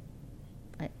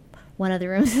 One of the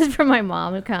rooms is for my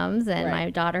mom who comes, and my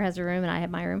daughter has a room, and I have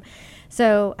my room.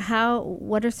 So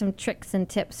what are some tricks and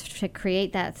tips to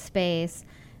create that space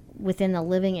within the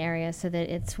living area so that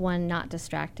it's, one, not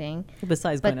distracting?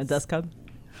 Besides going to Desk Hub?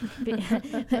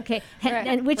 Okay,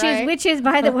 and which is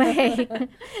by the way,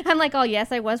 I'm like, oh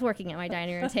yes, I was working at my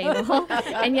dining room table,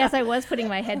 and yes, I was putting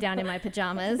my head down in my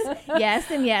pajamas. Yes,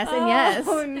 and yes, and yes.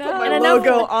 Oh no! My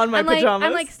logo on my pajamas.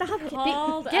 I'm like, stop!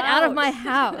 Get out of my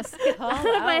house! Get out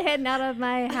of my head and out of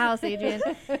my house, Adrienne.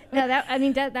 No,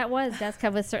 that was Desk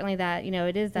Hub was certainly that. You know,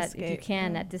 it is that escape, if you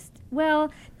can that just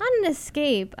not an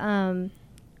escape.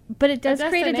 But it does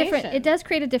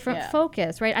create a different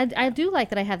focus, right? I do like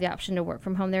that I have the option to work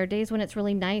from home. There are days when it's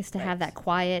really nice to have that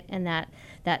quiet and that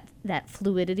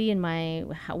fluidity in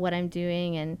what I'm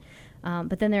doing, and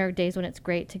but then there are days when it's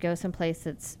great to go someplace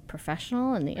that's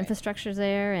professional and the infrastructure's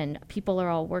there and people are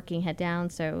all working head down.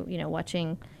 So, you know,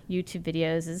 watching YouTube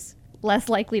videos is less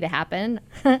likely to happen.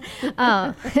 But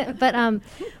I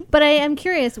am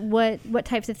curious what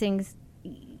types of things.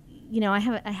 You know, I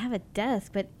have a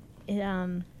desk, but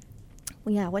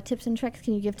what tips and tricks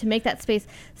can you give to make that space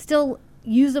still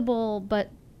usable but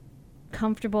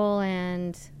comfortable?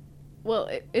 And well,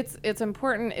 it's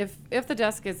important if the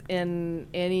desk is in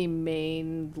any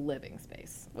main living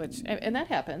space, which and that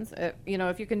happens. You know,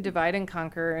 if you can divide and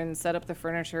conquer and set up the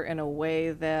furniture in a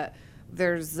way that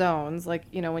there's zones, like,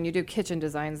 you know, when you do kitchen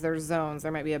designs, there's zones.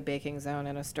 There might be a baking zone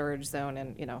and a storage zone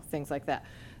and, you know, things like that.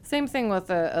 Same thing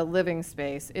with a living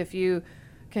space. If you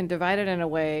can divide it in a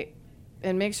way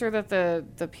and make sure that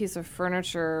the piece of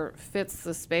furniture fits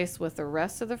the space with the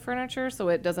rest of the furniture so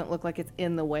it doesn't look like it's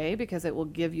in the way, because it will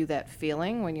give you that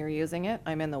feeling when you're using it.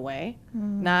 I'm in the way,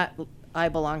 not I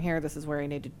belong here, this is where I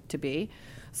need to be.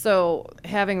 So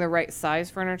having the right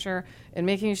size furniture and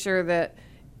making sure that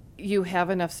you have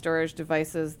enough storage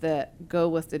devices that go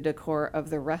with the decor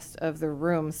of the rest of the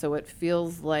room so it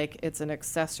feels like it's an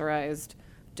accessorized,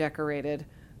 decorated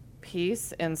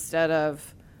piece instead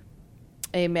of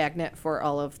a magnet for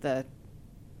all of the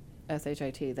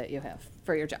SHIT that you have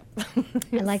for your job.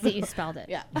 I like that you spelled it.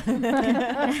 Yeah. I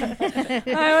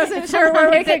wasn't sure where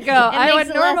we could go. I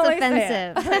would normally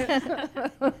say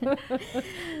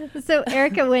it. So,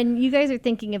 Erica, when you guys are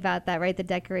thinking about that, right, the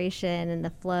decoration and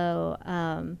the flow,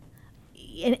 and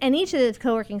each of the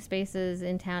co-working spaces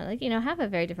in town, like, you know, have a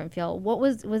very different feel.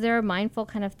 Was there a mindful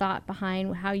kind of thought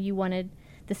behind how you wanted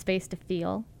the space to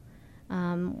feel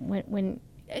when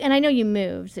and I know you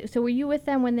moved, so were you with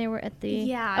them when they were at the?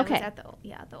 Yeah, okay. I was at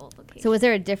the old location. So was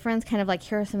there a difference? Kind of like,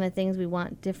 here are some of the things we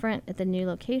want different at the new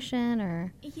location,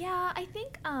 or? Yeah, I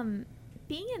think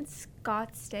being in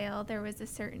Scottsdale, there was a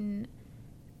certain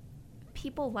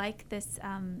people like this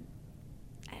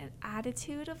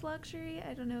attitude of luxury.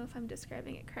 I don't know if I'm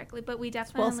describing it correctly, but we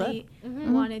definitely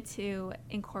wanted to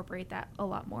incorporate that a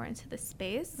lot more into the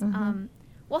space,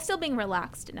 while still being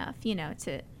relaxed enough, you know,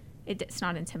 it's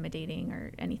not intimidating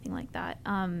or anything like that.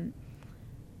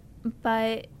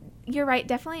 But you're right.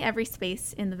 Definitely every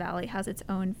space in the Valley has its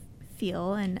own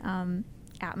feel and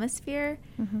atmosphere.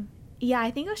 Yeah,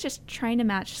 I think it was just trying to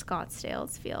match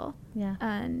Scottsdale's feel. Yeah.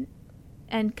 And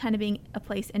kind of being a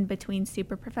place in between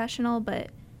super professional, but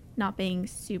not being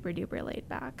super duper laid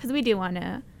back. Because we do want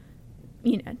to,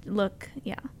 you know, look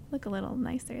a little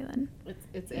nicer than.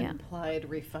 It's implied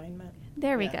refinement.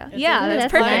 There we go. It's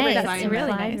That's perfect. Nice. That's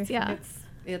really nice. Yeah.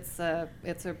 It's a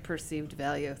perceived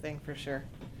value thing for sure.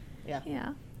 Yeah.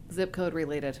 Yeah. Zip code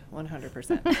related,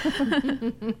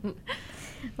 100%.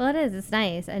 Well, it is. It's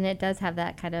nice, and it does have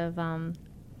that kind of.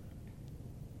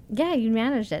 Yeah, you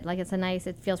managed it. Like, it's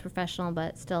it feels professional,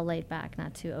 but still laid back,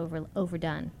 not too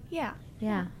overdone. Yeah.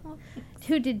 Yeah. Well,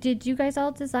 Who did you guys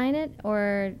all design it,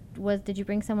 or did you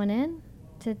bring someone in?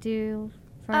 to do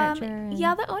furniture?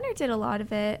 Yeah, the owner did a lot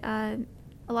of it. A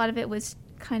lot of it was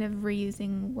kind of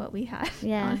reusing what we had,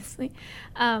 honestly.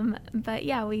 But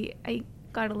yeah, I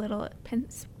got a little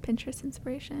Pinterest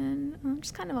inspiration,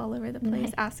 just kind of all over the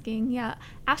place, asking. Yeah,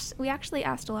 we actually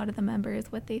asked a lot of the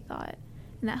members what they thought,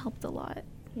 and that helped a lot.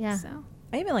 Yeah. So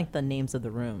I even like the names of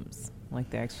the rooms. Like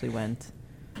they actually went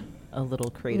a little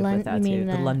creative with that too.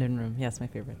 The London room. Yes, my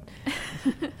favorite.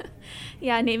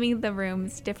 Yeah, naming the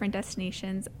rooms, different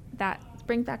destinations. That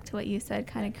bring back to what you said,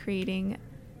 kind of creating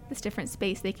this different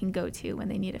space they can go to when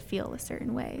they need to feel a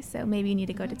certain way. So maybe you need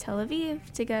to go to Tel Aviv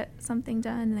to get something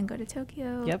done, and then go to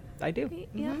Tokyo. Yep, I do.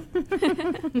 Yeah.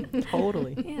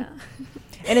 Totally. Yeah.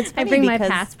 And it's funny I bring my because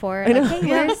passport. Like,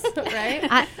 hey,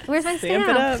 Right? where's my Stamp stamp?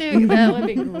 it up. Dude, that would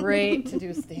be great to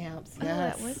do stamps. Oh,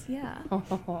 Yes. that was,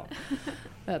 yeah.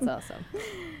 That's awesome.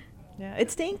 Yeah,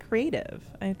 it's staying creative.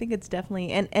 I think it's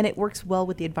definitely, and it works well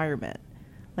with the environment.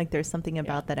 Like there's something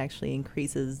about that actually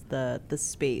increases the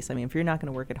space. I mean, if you're not going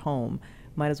to work at home,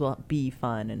 might as well be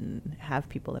fun and have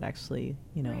people that actually,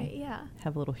 Right, yeah.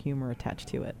 have a little humor attached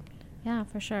to it. Yeah,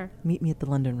 for sure. Meet me at the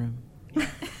London room.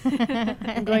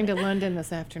 I'm going to London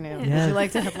this afternoon. Would Yes. you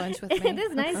like to have lunch with me? It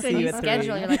is nice See when you you at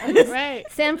schedule. 3. You're like, oh, Right.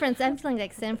 I'm feeling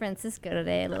like San Francisco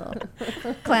today. A little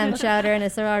clam chowder and a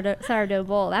sourdough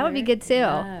bowl. That would be good too.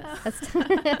 Yes. That's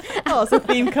Oh, it's a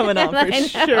theme coming up I for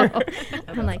know. sure.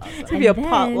 I'm like, It's going to be a and then-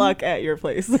 potluck at your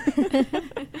place.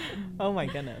 Oh my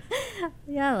goodness.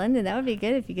 Yeah, London. That would be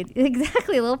good if you could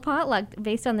exactly a little potluck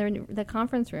based on the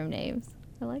conference room names.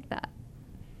 I like that.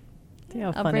 See how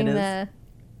I'll fun bring it is. the.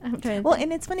 I'm trying to Well, think.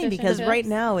 and it's funny Fish and because right chips?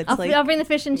 now it's I'll bring the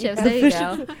fish and chips. The There you fish-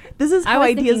 go. This is I how was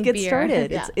ideas thinking get beer. started.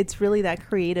 Yeah. It's really that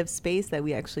creative space that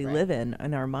we actually Right. live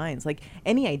in our minds. Like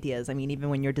any ideas, I mean, even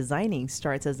when you're designing,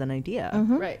 starts as an idea.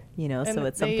 Right. You know, And so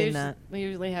it's they something that they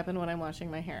usually happen when I'm washing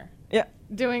my hair. yeah.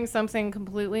 Doing something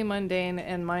completely mundane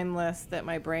and mindless that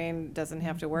my brain doesn't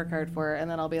have to work hard for, and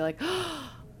then I'll be like,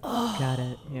 oh, Got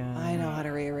it. Yeah. I know how to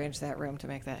rearrange that room to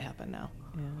make that happen now.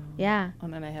 Yeah.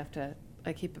 And then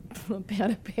I keep a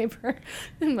pad of paper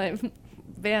in my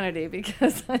vanity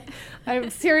because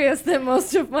I'm serious that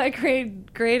most of my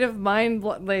creative mind,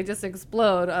 they just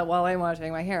explode while I'm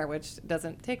washing my hair, which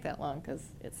doesn't take that long because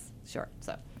it's short.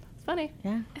 So it's funny.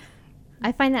 Yeah.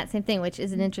 I find that same thing, which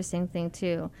is an interesting thing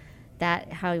too.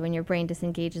 That how when your brain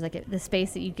disengages, like the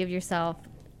space that you give yourself,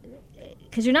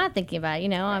 because you're not thinking about it. You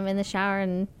know, I'm in the shower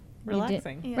and you do-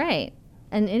 Relaxing. Yeah. right?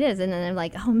 And it is, and then I'm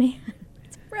like, oh man,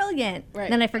 it's brilliant. Right.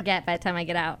 And then I forget by the time I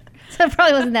get out, so it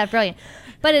probably wasn't that brilliant.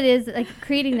 But it is like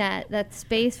creating that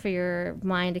space for your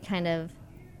mind to kind of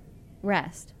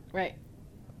rest, Right.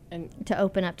 And to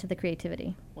open up to the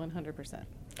creativity. 100%.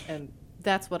 And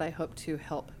that's what I hope to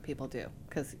help people do.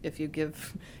 Because if you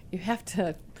have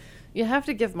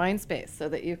to give mind space so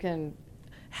that you can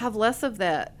have less of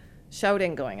that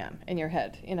shouting going on in your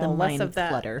head. You know, The less mind of that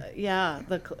clutter. Yeah,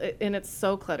 and it's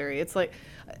so cluttery. It's like,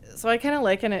 so I kind of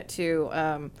liken it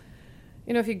to,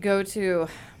 if you go to,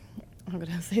 I'm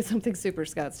going to say something super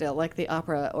Scottsdale, like the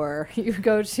opera, or you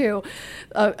go to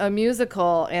a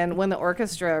musical, and when the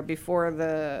orchestra, before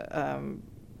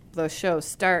the show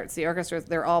starts, the orchestra,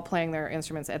 they're all playing their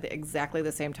instruments at exactly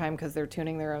the same time because they're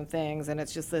tuning their own things, and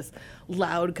it's just this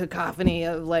loud cacophony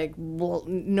of like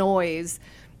noise.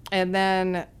 And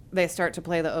then they start to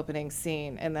play the opening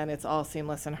scene, and then it's all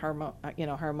seamless and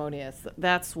harmonious.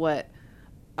 That's what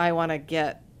I want to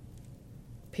get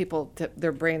people to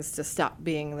their brains to stop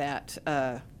being that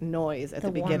noise at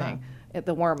the beginning, at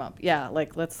the warm up. Yeah,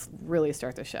 like let's really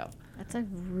start the show. That's a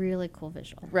really cool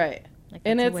visual. Right. Like,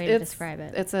 And that's a it's way to describe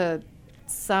it. It's a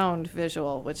sound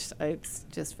visual, which it's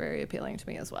just very appealing to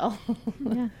me as well.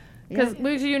 Yeah.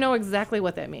 Because you know exactly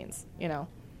what that means, you know.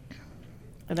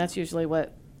 And that's usually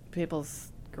what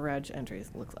people's garage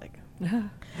entries look like. And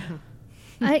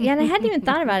I hadn't even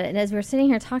thought about it. And as we're sitting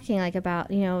here talking, like about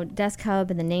Desk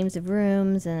Hub and the names of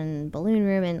rooms and Balloon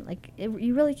Room, and like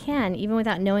you really can, even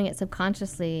without knowing it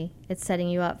subconsciously, it's setting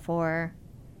you up for.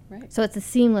 Right. So it's a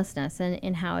seamlessness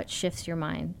in how it shifts your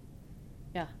mind.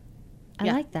 Yeah. I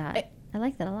Yeah. like that. I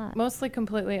like that a lot. Mostly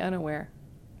completely unaware,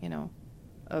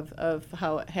 of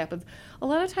how it happens. A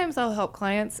lot of times I'll help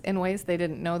clients in ways they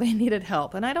didn't know they needed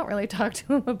help, and I don't really talk to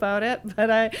them about it, but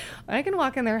I can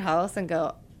walk in their house and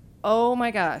go, oh my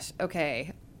gosh,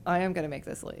 okay, I am going to make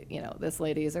this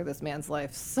lady's or this man's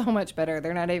life so much better.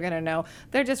 They're not even going to know.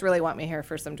 They just really want me here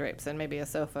for some drapes and maybe a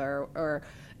sofa or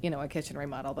a kitchen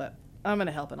remodel, but I'm going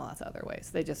to help in lots of other ways.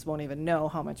 They just won't even know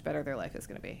how much better their life is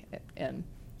going to be. And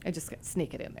I just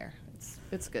sneak it in there.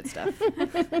 It's good stuff.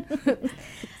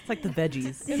 It's like the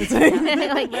veggies.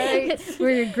 Like where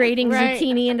you're grating Right.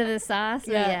 zucchini into the sauce.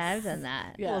 Yes. Yeah, I've done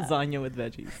that. Yeah. Lasagna with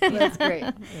veggies. That's great.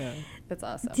 Yeah. That's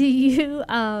awesome. Do you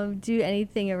do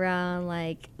anything around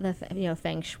like the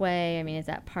feng shui? I mean, is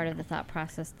that part of the thought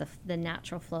process, the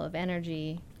natural flow of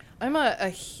energy? I'm a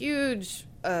huge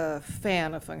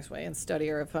fan of feng shui and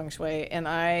studier of feng shui, and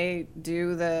I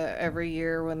do every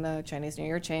year when the Chinese New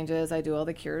Year changes, I do all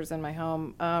the cures in my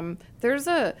home. And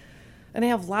they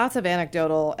have lots of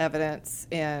anecdotal evidence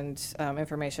and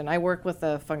information. I work with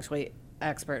a feng shui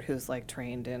expert who's like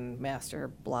trained in master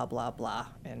blah blah blah,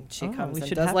 and she comes and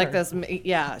does like this.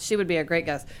 Yeah, she would be a great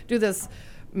guest. Do this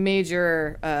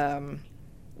major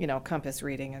compass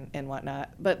reading and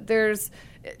whatnot. But there's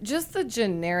just the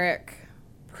generic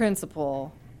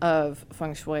principle of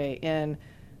feng shui in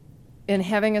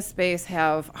having a space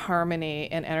have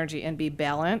harmony and energy and be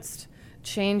balanced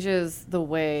changes the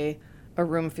way a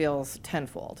room feels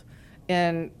tenfold.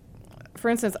 And for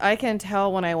instance, I can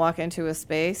tell when I walk into a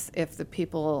space if the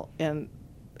people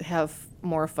have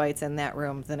more fights in that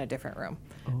room than a different room,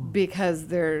 because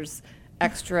there's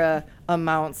extra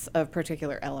amounts of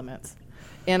particular elements.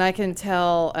 And I can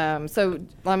tell, so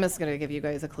I'm just going to give you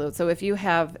guys a clue. So if you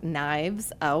have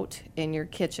knives out in your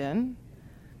kitchen.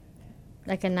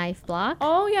 Like a knife block?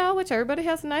 Oh, yeah, which everybody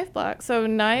has a knife block. So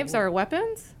knives are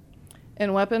weapons,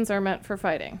 and weapons are meant for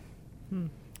fighting.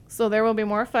 So there will be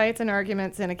more fights and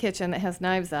arguments in a kitchen that has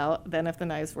knives out than if the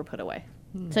knives were put away.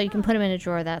 So you can put them in a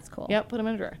drawer. That's cool. Yep, put them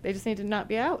in a drawer. They just need to not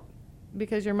be out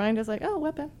because your mind is like, oh,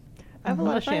 weapon. I have a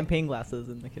lot of champagne glasses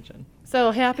in the kitchen.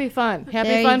 So happy fun, There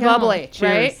you go. bubbly, Cheers.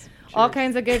 right? Cheers. All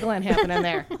kinds of giggling happening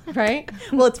there, right?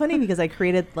 Well, it's funny because I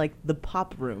created like the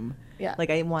pop room. Yeah.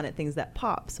 Like I wanted things that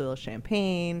pop. So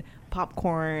champagne,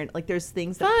 popcorn, like there's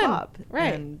things Fun, that pop.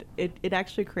 right. And it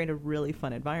actually created a really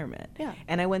fun environment. Yeah.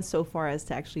 And I went so far as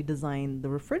to actually design the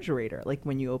refrigerator. Like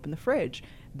when you open the fridge,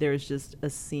 there's just a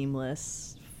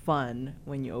seamless fun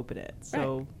when you open it.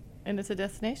 So Right. And it's a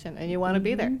destination, and you want to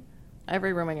be there.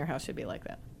 Every room in your house should be like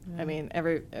that. I mean,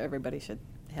 everybody should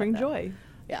have bring that. joy.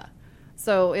 Yeah.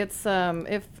 So it's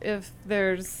if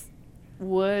there's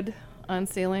wood on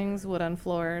ceilings, wood on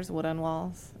floors, wood on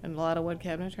walls, and a lot of wood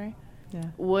cabinetry. Yeah.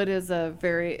 Wood is a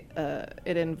very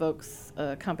it invokes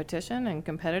competition and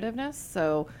competitiveness.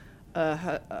 So a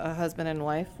husband and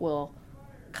wife will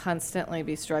constantly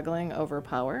be struggling over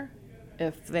power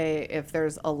if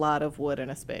there's a lot of wood in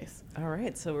a space. All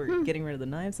right. So we're getting rid of the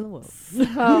knives and the wood.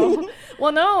 So,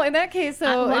 well, no, in that case,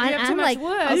 so Well, if you have too I'm much like,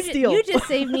 wood, you just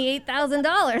saved me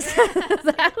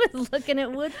 $8,000. I was looking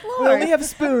at wood floor. We only have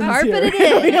spoons Carpet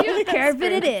here. it is.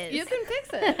 Carpet it is. you can fix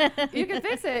it. You can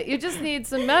fix it. You just need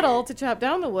some metal to chop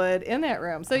down the wood in that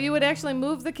room. So you would actually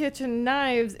move the kitchen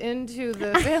knives into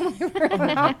the family room.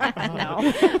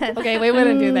 No. Okay, we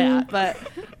wouldn't do that.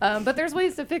 But there's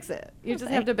ways to fix it. You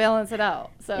just have to balance it out.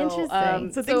 So,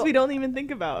 Interesting. So things we don't even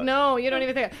think about. No, you don't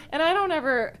even think. And I don't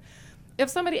ever. If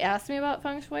somebody asks me about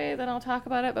feng shui, then I'll talk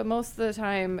about it. But most of the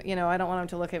time, I don't want them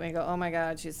to look at me and go, "Oh my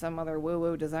God, she's some other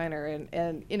woo-woo designer,"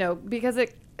 and because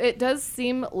it does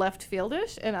seem left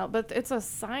fieldish, but it's a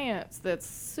science that's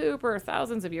super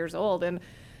thousands of years old, and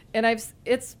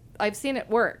I've seen it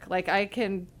work. Like I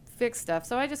can fix stuff,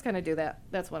 so I just kind of do that.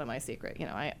 That's one of my secret.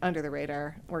 I under the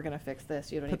radar. We're gonna fix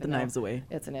this. You don't Put even the know knives away.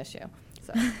 It's an issue.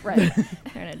 So right.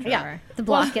 They're in a drawer. Yeah. The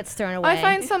block Well, gets thrown away. I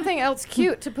find something else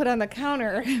cute to put on the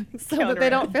counter so that they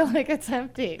don't feel like it's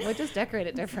empty. We'll just decorate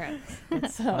it different.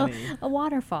 So, Funny. a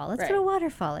waterfall. Let's put a Right.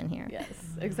 waterfall in here. yes,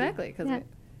 exactly, because Yeah.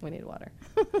 we need water.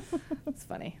 It's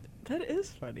funny. That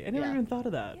is funny. I never Yeah. even thought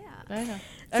of that. I know.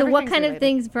 So what Everything's kind of related.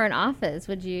 things for an office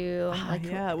would you like?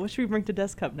 Yeah. What should we bring to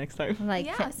Desk Cup next time? Like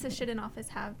Yeah, so should an office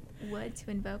have wood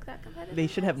to invoke that competitive? They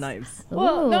should have knives.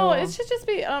 Well, no, Ooh. it should just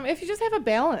be if you just have a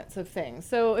balance of things.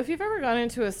 So if you've ever gone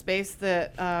into a space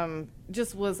that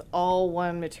just was all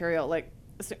one material, like,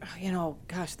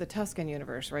 gosh, the Tuscan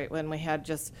universe, right? When we had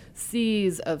just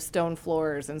seas of stone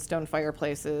floors and stone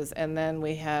fireplaces, and then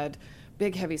we had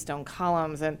big, heavy stone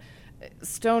columns. And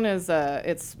stone is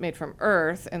it's made from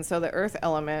earth, and so the earth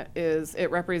element it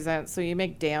represents. So you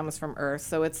make dams from earth,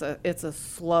 so it's a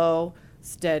slow,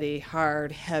 steady,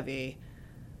 hard, heavy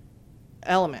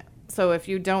element. So if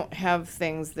you don't have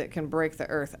things that can break the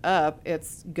earth up,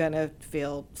 it's gonna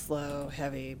feel slow,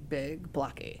 heavy, big,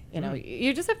 blocky.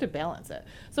 You just have to balance it.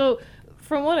 So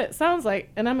from what it sounds like,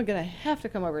 and I'm gonna have to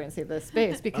come over and see this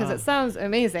space because it sounds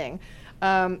amazing.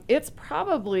 It's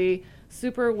probably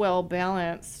super well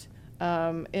balanced.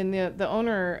 And the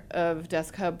owner of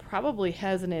Desk Hub probably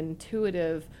has an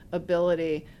intuitive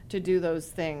ability to do those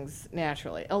things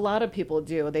naturally. A lot of people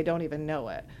do; they don't even know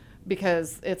it.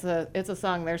 because it's a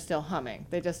song they're still humming.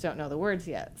 They just don't know the words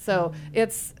yet. So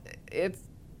it's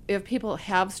if people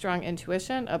have strong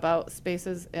intuition about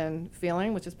spaces and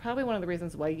feeling, which is probably one of the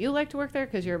reasons why you like to work there,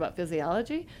 because you're about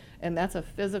physiology, and that's a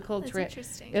physical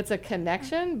interesting. It's a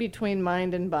connection between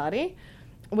mind and body,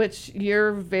 which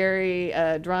you're very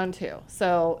drawn to.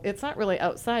 So it's not really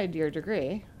outside your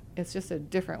degree. It's just a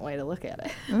different way to look at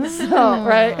it. So,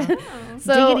 right?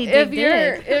 So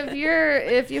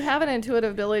if you have an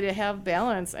intuitive ability to have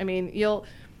balance, I mean, you'll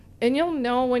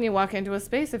know when you walk into a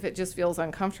space if it just feels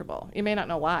uncomfortable. You may not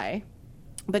know why,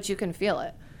 but you can feel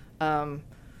it. And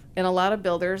a lot of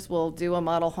builders will do a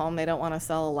model home they don't want to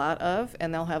sell a lot of,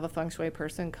 and they'll have a feng shui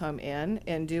person come in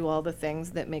and do all the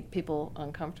things that make people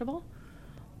uncomfortable.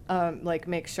 Like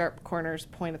make sharp corners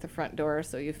point at the front door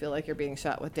so you feel like you're being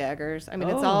shot with daggers. I mean,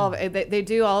 it's all, they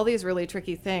do all these really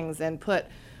tricky things and put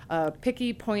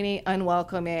picky, pointy,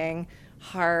 unwelcoming,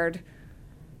 hard,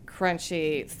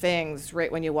 crunchy things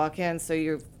right when you walk in, so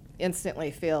you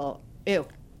instantly feel, ew,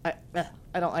 I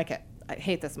don't like it. I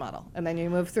hate this model. And then you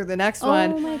move through the next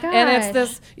one. Oh my gosh. And it's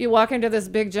this, you walk into this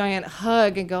big giant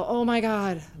hug and go, oh my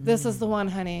God, this is the one,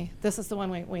 honey. This is the one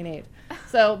we need.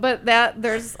 So, but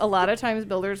there's a lot of times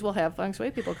builders will have feng shui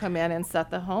people come in and set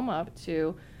the home up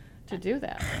to do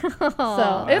that.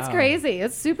 So it's crazy.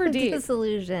 It's super deep.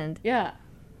 Disillusioned. Yeah.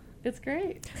 It's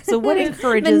great. So what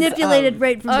encourages manipulated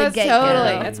right from the get-go.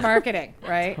 Totally. It's marketing,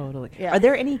 right? Totally. Yeah. Are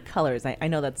there any colors? I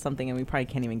know that's something, and we probably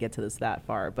can't even get to this that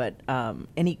far, but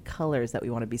any colors that we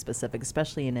want to be specific,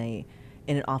 especially in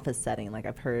an office setting? Like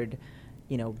I've heard,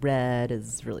 red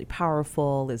is really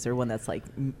powerful. Is there one that's like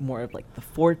more of like the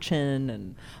fortune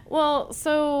and? Well,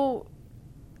 so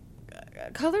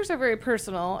colors are very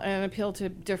personal and appeal to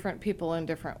different people in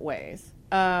different ways.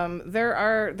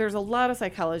 There's a lot of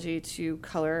psychology to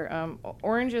color.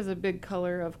 Orange is a big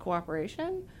color of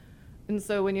cooperation. And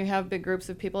so when you have big groups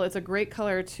of people, it's a great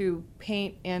color to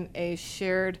paint in a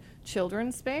shared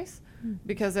children's space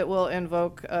because it will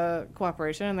invoke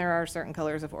cooperation. And there are certain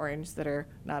colors of orange that are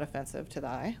not offensive to the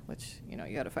eye, which, you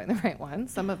got to find the right one.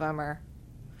 Some of them are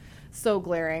so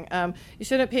glaring. You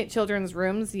shouldn't paint children's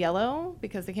rooms yellow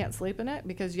because they can't sleep in it,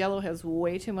 because yellow has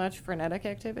way too much frenetic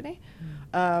activity.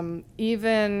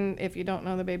 Even if you don't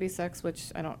know the baby sex,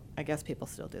 which I guess people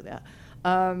still do that.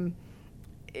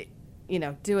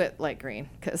 Do it light green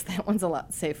because that one's a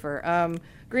lot safer.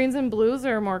 Greens and blues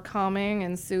are more calming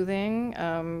and soothing.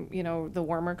 The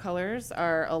warmer colors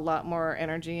are a lot more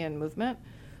energy and movement.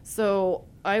 So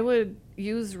I would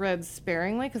use red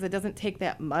sparingly because it doesn't take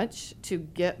that much to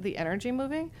get the energy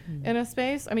moving in a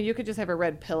space. I mean, you could just have a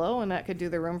red pillow and that could do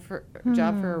the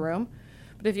job for a room.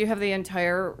 But if you have the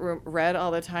entire room red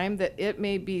all the time, that it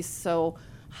may be so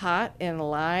hot and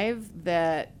live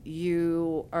that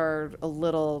you are a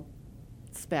little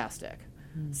spastic.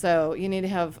 So you need to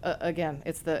have, again,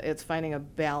 it's finding a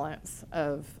balance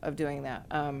of doing that.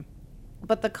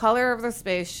 But the color of the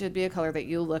space should be a color that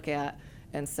you look at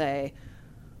and say,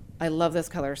 I love this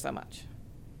color so much.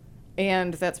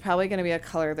 And that's probably going to be a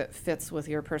color that fits with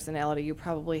your personality. You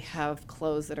probably have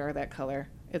clothes that are that color.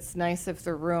 It's nice if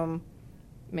the room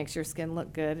makes your skin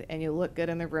look good and you look good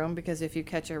in the room, because if you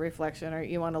catch a reflection or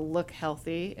you want to look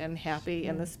healthy and happy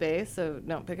in the space, so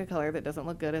don't pick a color that doesn't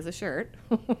look good as a shirt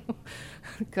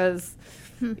because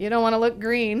you don't want to look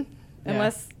green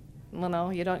unless, well,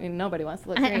 no, you don't. Nobody wants to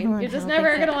look green. You're just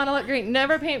never going to want to look green.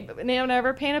 Never paint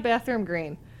a bathroom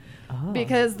green.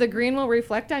 Because the green will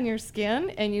reflect on your skin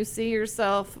and you see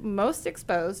yourself most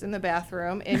exposed in the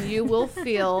bathroom and you will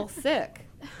feel sick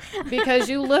because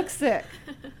you look sick.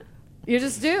 You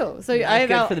just do. So Not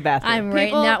good for the bathroom. I'm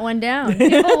writing that one down.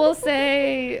 People will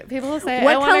say, what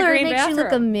I want a color green makes bathroom. you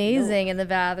look amazing in the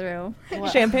bathroom?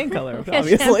 Champagne color,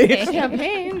 obviously.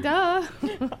 Champagne, duh.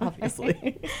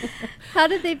 Obviously. How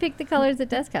did they pick the colors at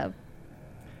Desk Hub?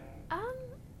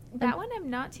 That one I'm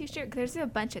not too sure, 'cause there's a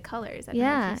bunch of colors. I don't know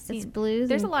if Yeah, you've seen. it's blues.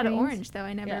 There's a and lot of greens. orange, though.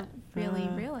 I never really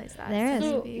realized that. There is.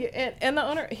 So, and the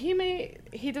owner,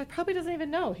 probably doesn't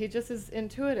even know. He just is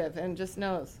intuitive and just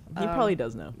knows. He probably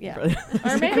does know. Yeah.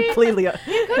 Or maybe completely.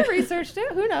 He could have researched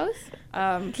it. Who knows?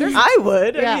 I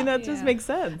would. Yeah. I mean, that just makes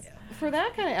sense. For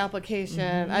that kind of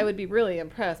application, I would be really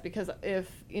impressed, because if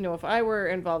I were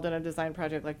involved in a design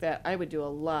project like that, I would do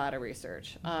a lot of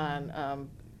research on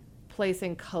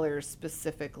placing colors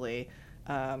specifically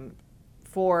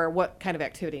for what kind of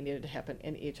activity needed to happen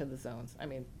in each of the zones. I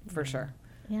mean, for sure.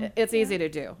 Yeah. It's easy to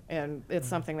do, and it's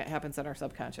something that happens in our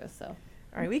subconscious. So,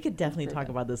 All right, we could definitely talk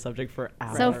about this subject for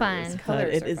hours. So fun. But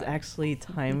Colors it are is fun. actually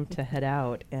time to head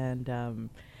out. And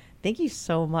thank you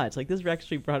so much. Like, this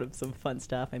actually brought up some fun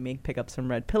stuff. I may pick up some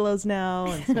red pillows now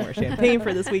and some more champagne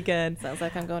for this weekend. Sounds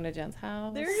like I'm going to Jen's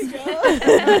house. There you go.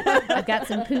 I've got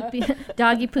some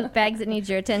doggy poop bags that need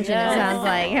your attention. It sounds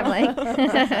like I'm like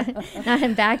not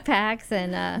in backpacks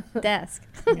and desk.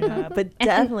 Yeah, but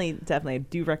definitely, I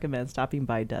do recommend stopping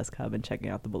by Desk Hub and checking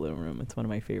out the balloon room. It's one of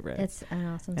my favorites. It's an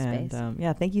awesome and, space.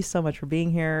 yeah, thank you so much for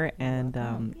being here, and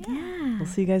we'll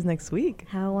see you guys next week.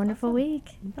 Have a wonderful week.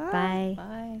 Bye.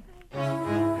 Bye.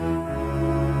 Bye.